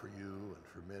poured out for you and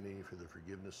for many for the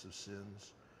forgiveness of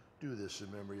sins. Do this in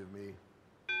memory of me."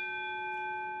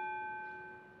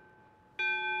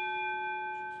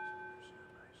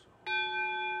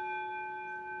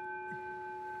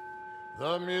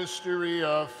 The mystery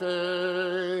of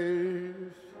faith.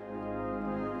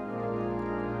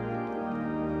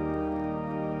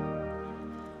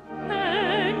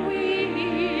 And we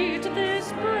eat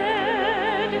this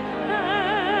bread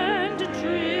and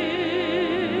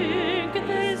drink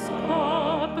this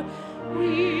cup.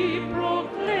 We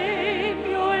proclaim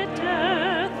your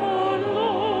death, O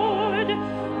Lord,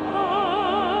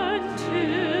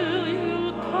 until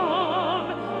you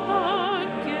come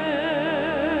again.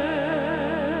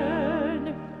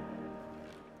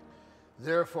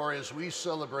 Therefore, as we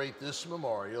celebrate this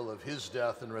memorial of his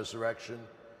death and resurrection,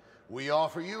 we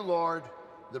offer you, Lord,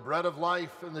 the bread of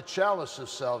life and the chalice of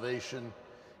salvation,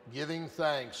 giving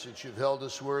thanks that you've held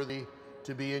us worthy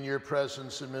to be in your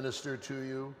presence and minister to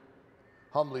you.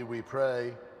 Humbly we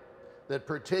pray that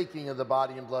partaking of the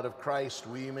body and blood of Christ,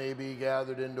 we may be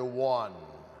gathered into one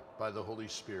by the Holy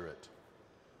Spirit.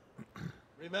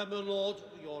 Remember, Lord,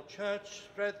 your church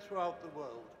spread throughout the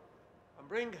world, and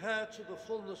bring her to the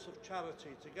fullness of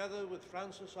charity, together with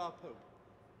Francis our Pope,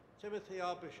 Timothy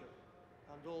our Bishop,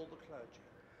 and all the clergy.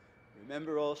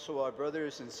 Remember also our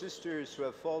brothers and sisters who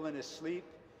have fallen asleep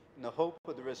in the hope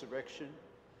of the resurrection,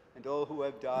 and all who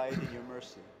have died in your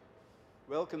mercy.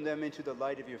 Welcome them into the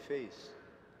light of your face.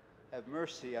 Have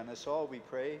mercy on us all, we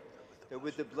pray, that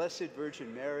with the Blessed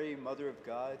Virgin Mary, Mother of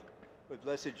God, with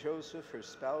Blessed Joseph, her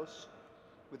spouse,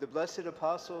 with the blessed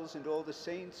apostles and all the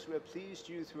saints who have pleased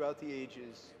you throughout the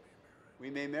ages,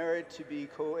 we may merit to be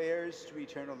co-heirs to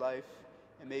eternal life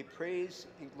and may praise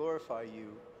and glorify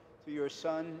you through your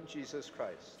Son, Jesus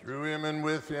Christ. Through him and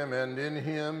with him and in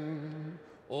him,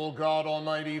 O God,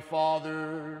 Almighty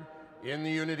Father, in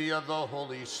the unity of the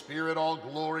Holy Spirit, all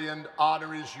glory and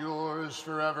honor is yours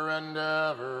forever and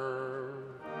ever.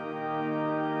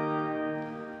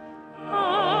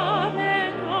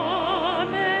 Amen,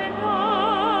 amen,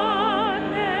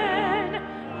 amen,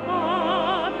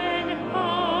 amen,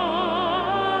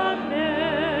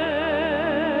 amen.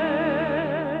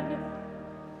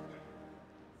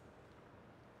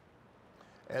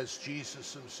 As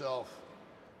Jesus himself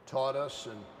taught us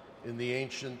in the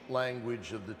ancient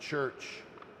language of the church,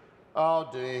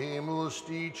 Audemus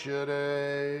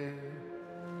dicere.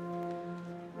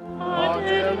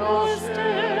 Pater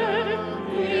noster,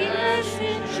 qui es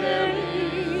in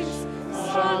celis,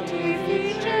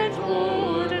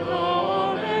 sanctificetur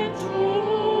nomen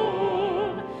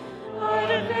tuum,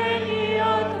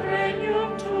 adveniat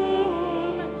regnum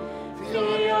tuum,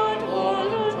 fiat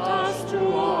voluntas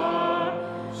tua,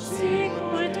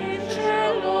 sicut in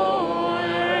cielo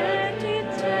et in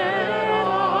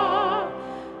terra.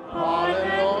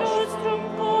 Panem nostrum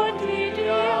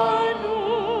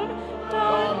quotidianum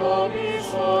da nobis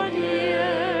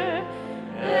hodie,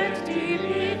 et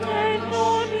dimitte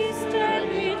nobis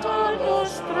debita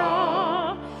nostra,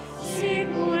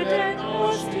 sicut et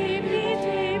nos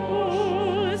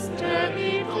dimittimus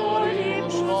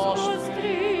debitoribus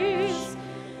nostris,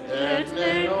 et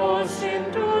ne nos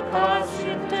inducas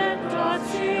in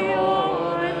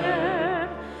tentationem,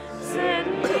 sed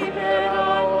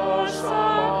libera nos a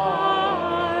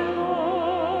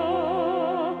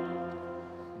malo.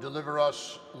 Deliver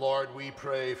us, Lord, we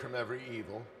pray, from every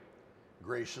evil.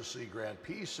 Graciously grant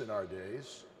peace in our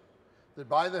days, that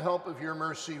by the help of your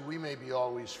mercy we may be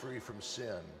always free from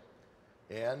sin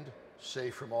and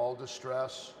safe from all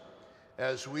distress,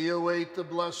 as we await the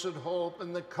blessed hope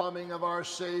and the coming of our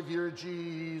Savior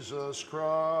Jesus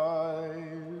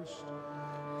Christ.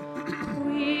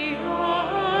 Qui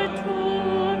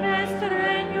tuum est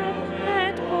regnum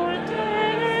et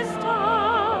potestas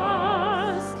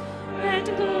et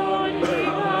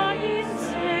gloria in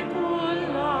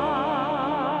saecula.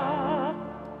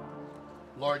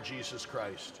 Lord Jesus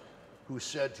Christ, who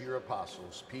said to your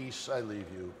apostles, "Peace I leave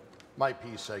you, my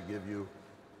peace I give you,"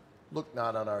 look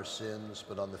not on our sins,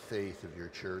 but on the faith of your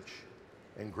church,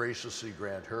 and graciously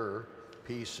grant her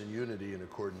peace and unity in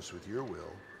accordance with your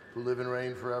will, who live and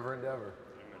reign forever and ever.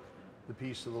 Amen. The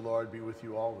peace of the Lord be with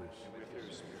you always.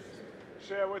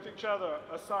 Share with each other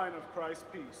a sign of Christ's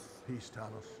peace. Peace,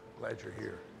 Thomas. Glad you're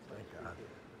here. Thank God.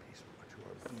 Peace be with you,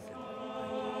 our beacon.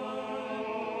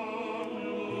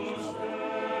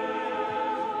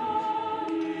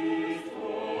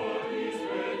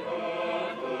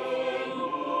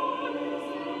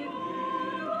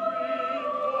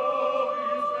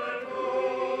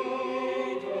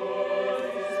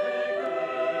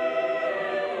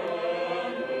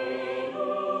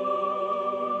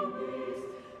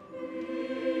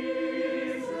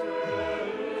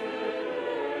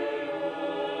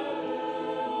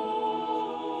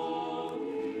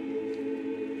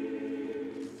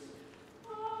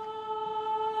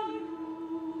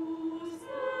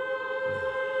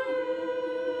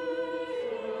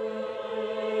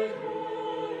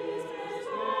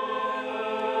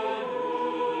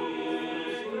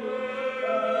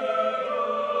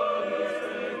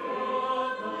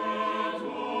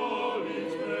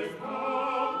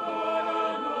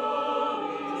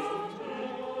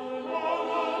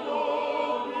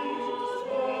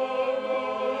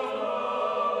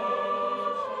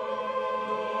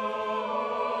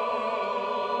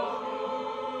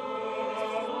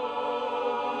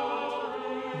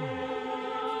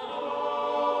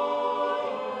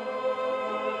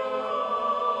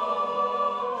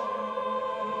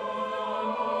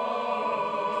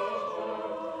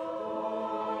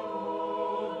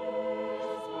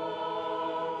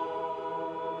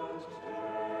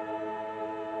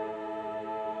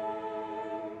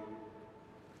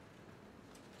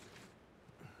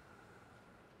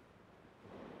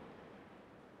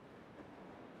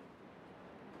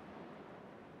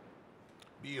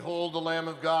 Behold the Lamb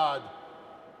of God.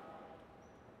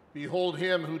 Behold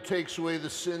him who takes away the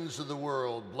sins of the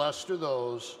world. Blessed are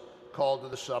those called to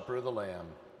the supper of the Lamb.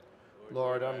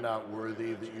 Lord, I'm not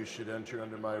worthy that you should enter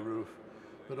under my roof,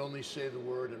 but only say the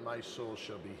word and my soul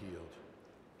shall be healed.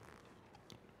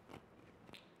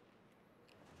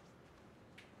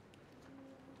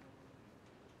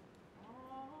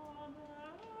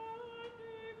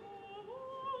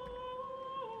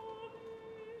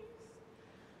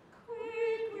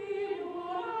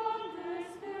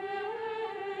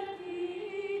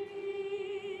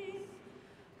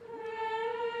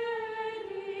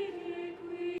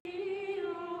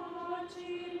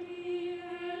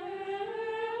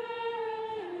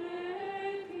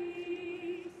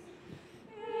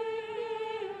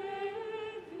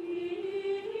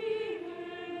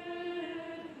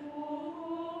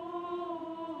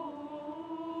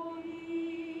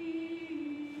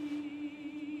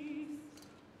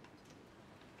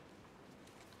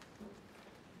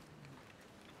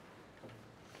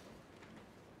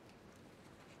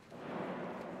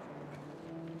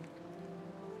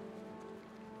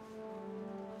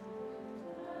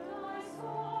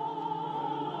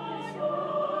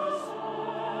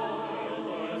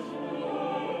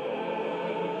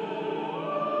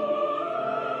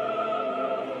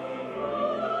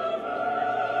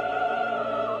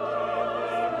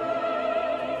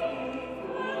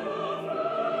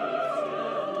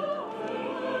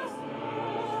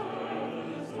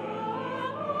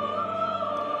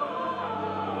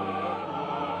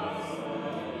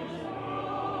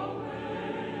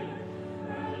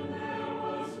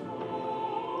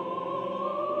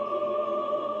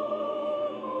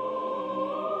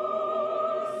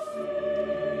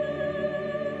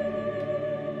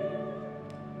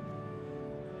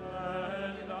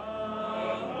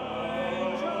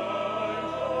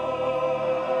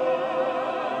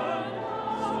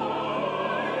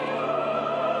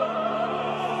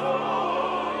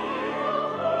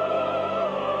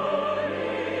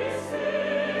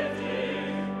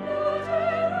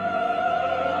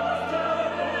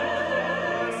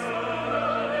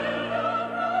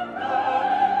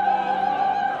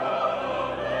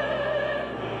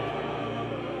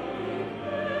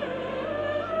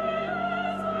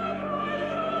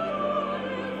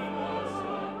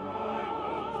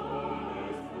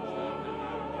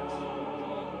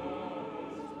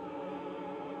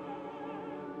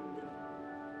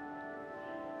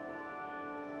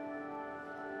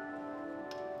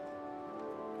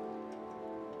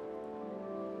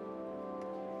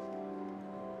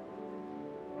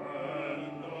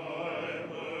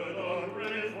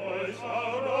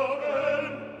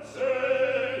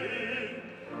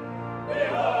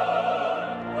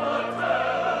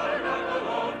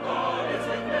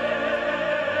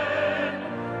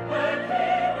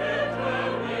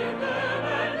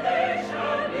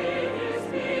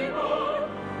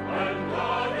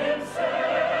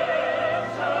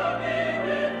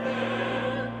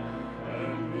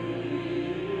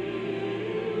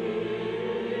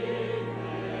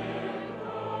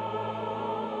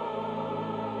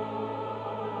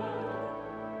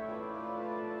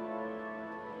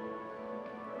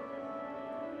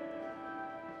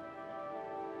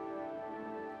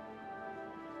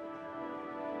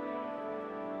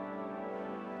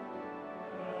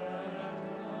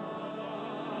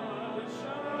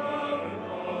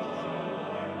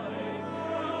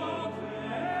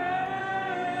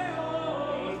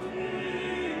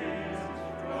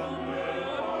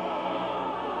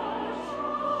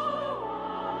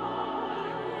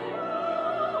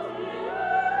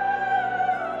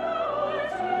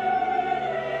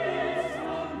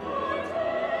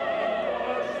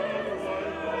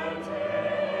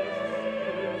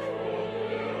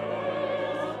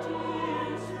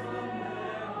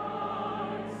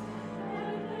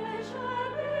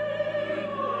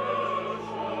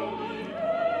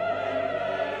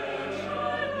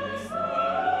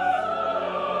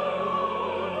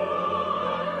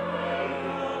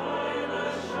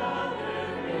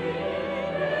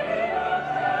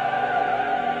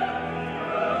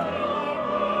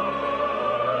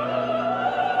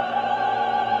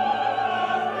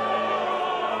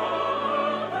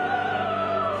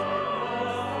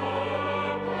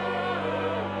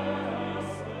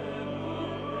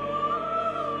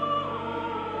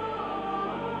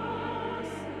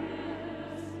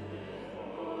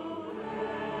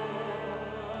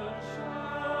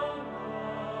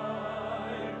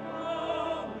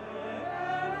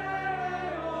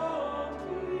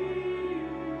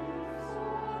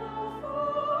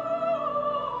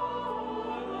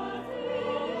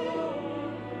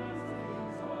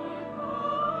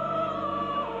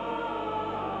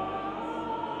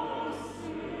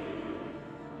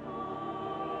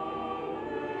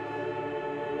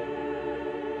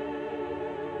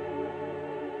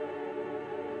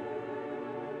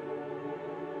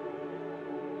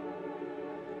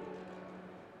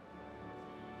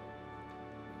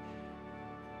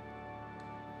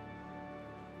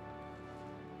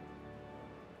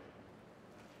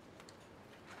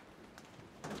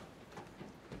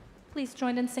 Please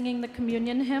join in singing the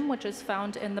communion hymn, which is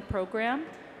found in the program.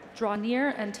 Draw near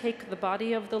and take the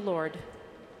body of the Lord.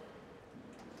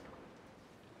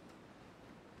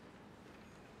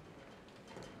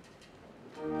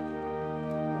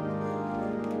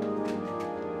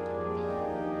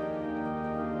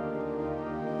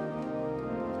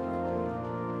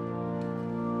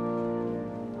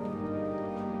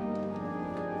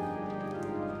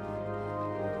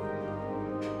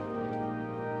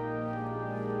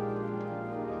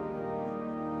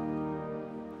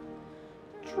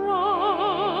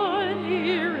 Draw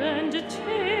near and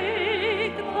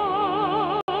take the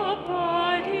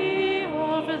body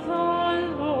of the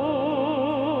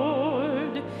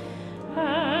Lord,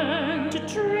 and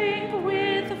drink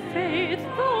with faith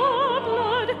the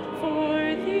blood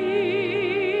for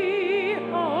thee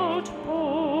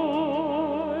outpoured.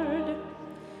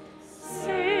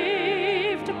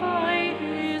 Saved by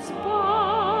his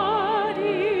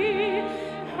body,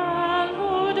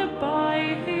 hallowed by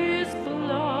his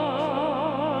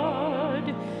blood,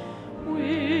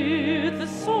 with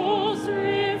souls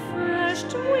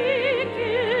refreshed we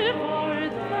give our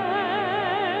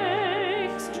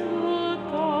thanks to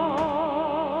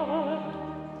God.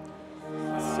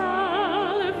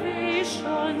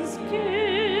 Salvation's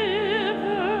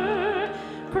giver,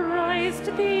 Christ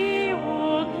the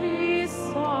only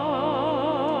Son,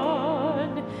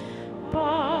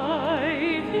 by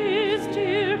his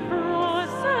dear cross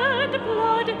and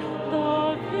blood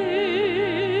the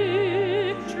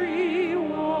victory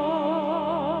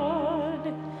won.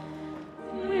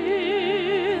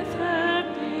 With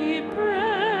heavenly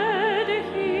bread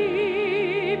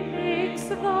he makes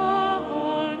the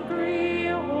hungry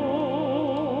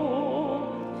whole,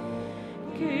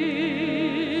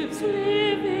 gives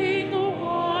living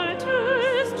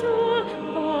waters to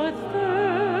the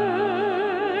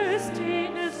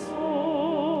thirsting soul.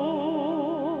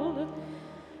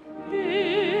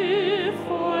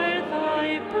 Before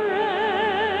thy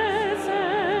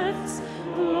presence,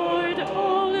 Lord,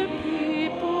 all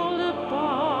people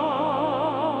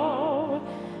bow.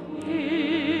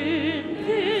 In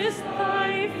this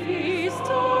thy feast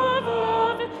of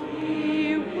love,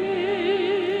 be with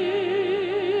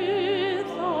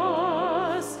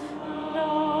us now.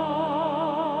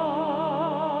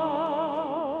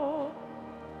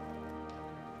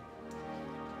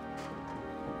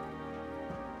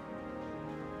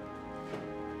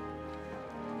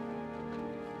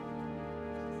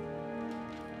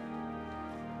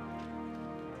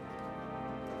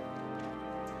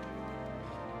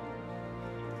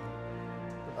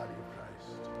 The body of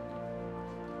Christ.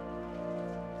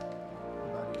 The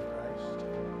body of Christ.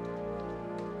 The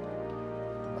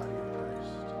body of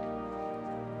Christ.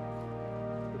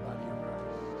 The body of Christ. The body of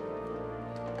Christ.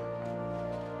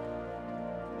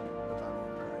 The body of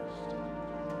Christ. The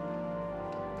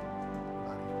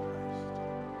body of Christ.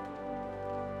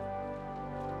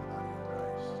 The body of Christ. The body of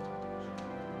Christ.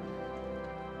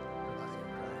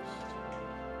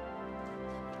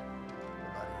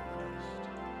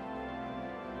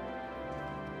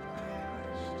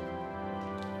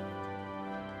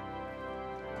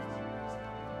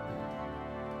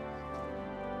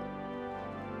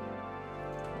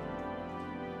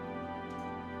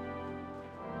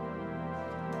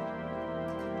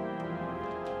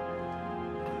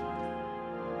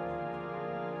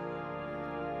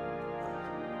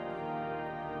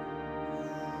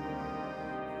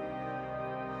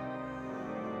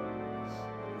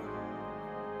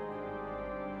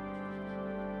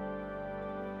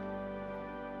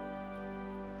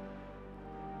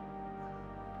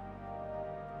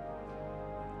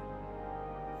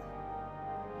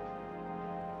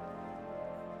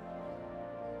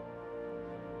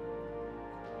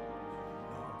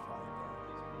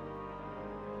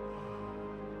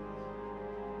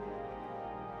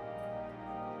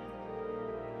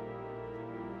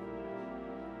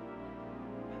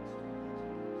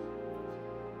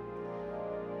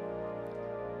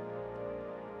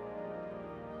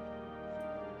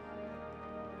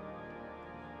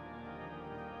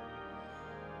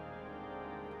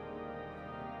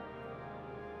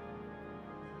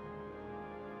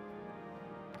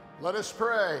 Let us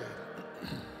pray.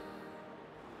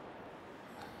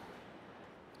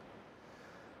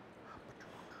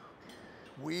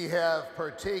 We have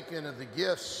partaken of the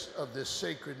gifts of this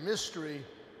sacred mystery,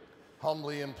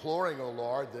 humbly imploring, O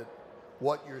Lord, that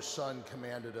what your Son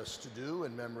commanded us to do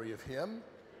in memory of him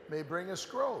may bring us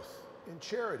growth in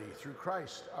charity through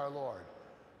Christ our Lord.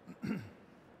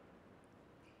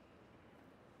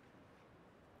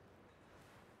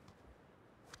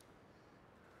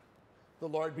 The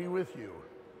Lord be with you.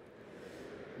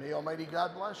 May Almighty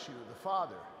God bless you, the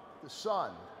Father, the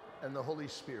Son, and the Holy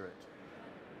Spirit.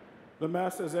 The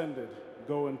Mass has ended.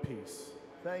 Go in peace.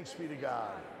 Thanks be to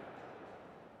God.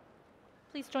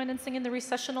 Please join in singing the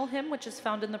recessional hymn, which is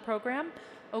found in the program,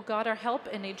 O God, our help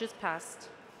in ages past.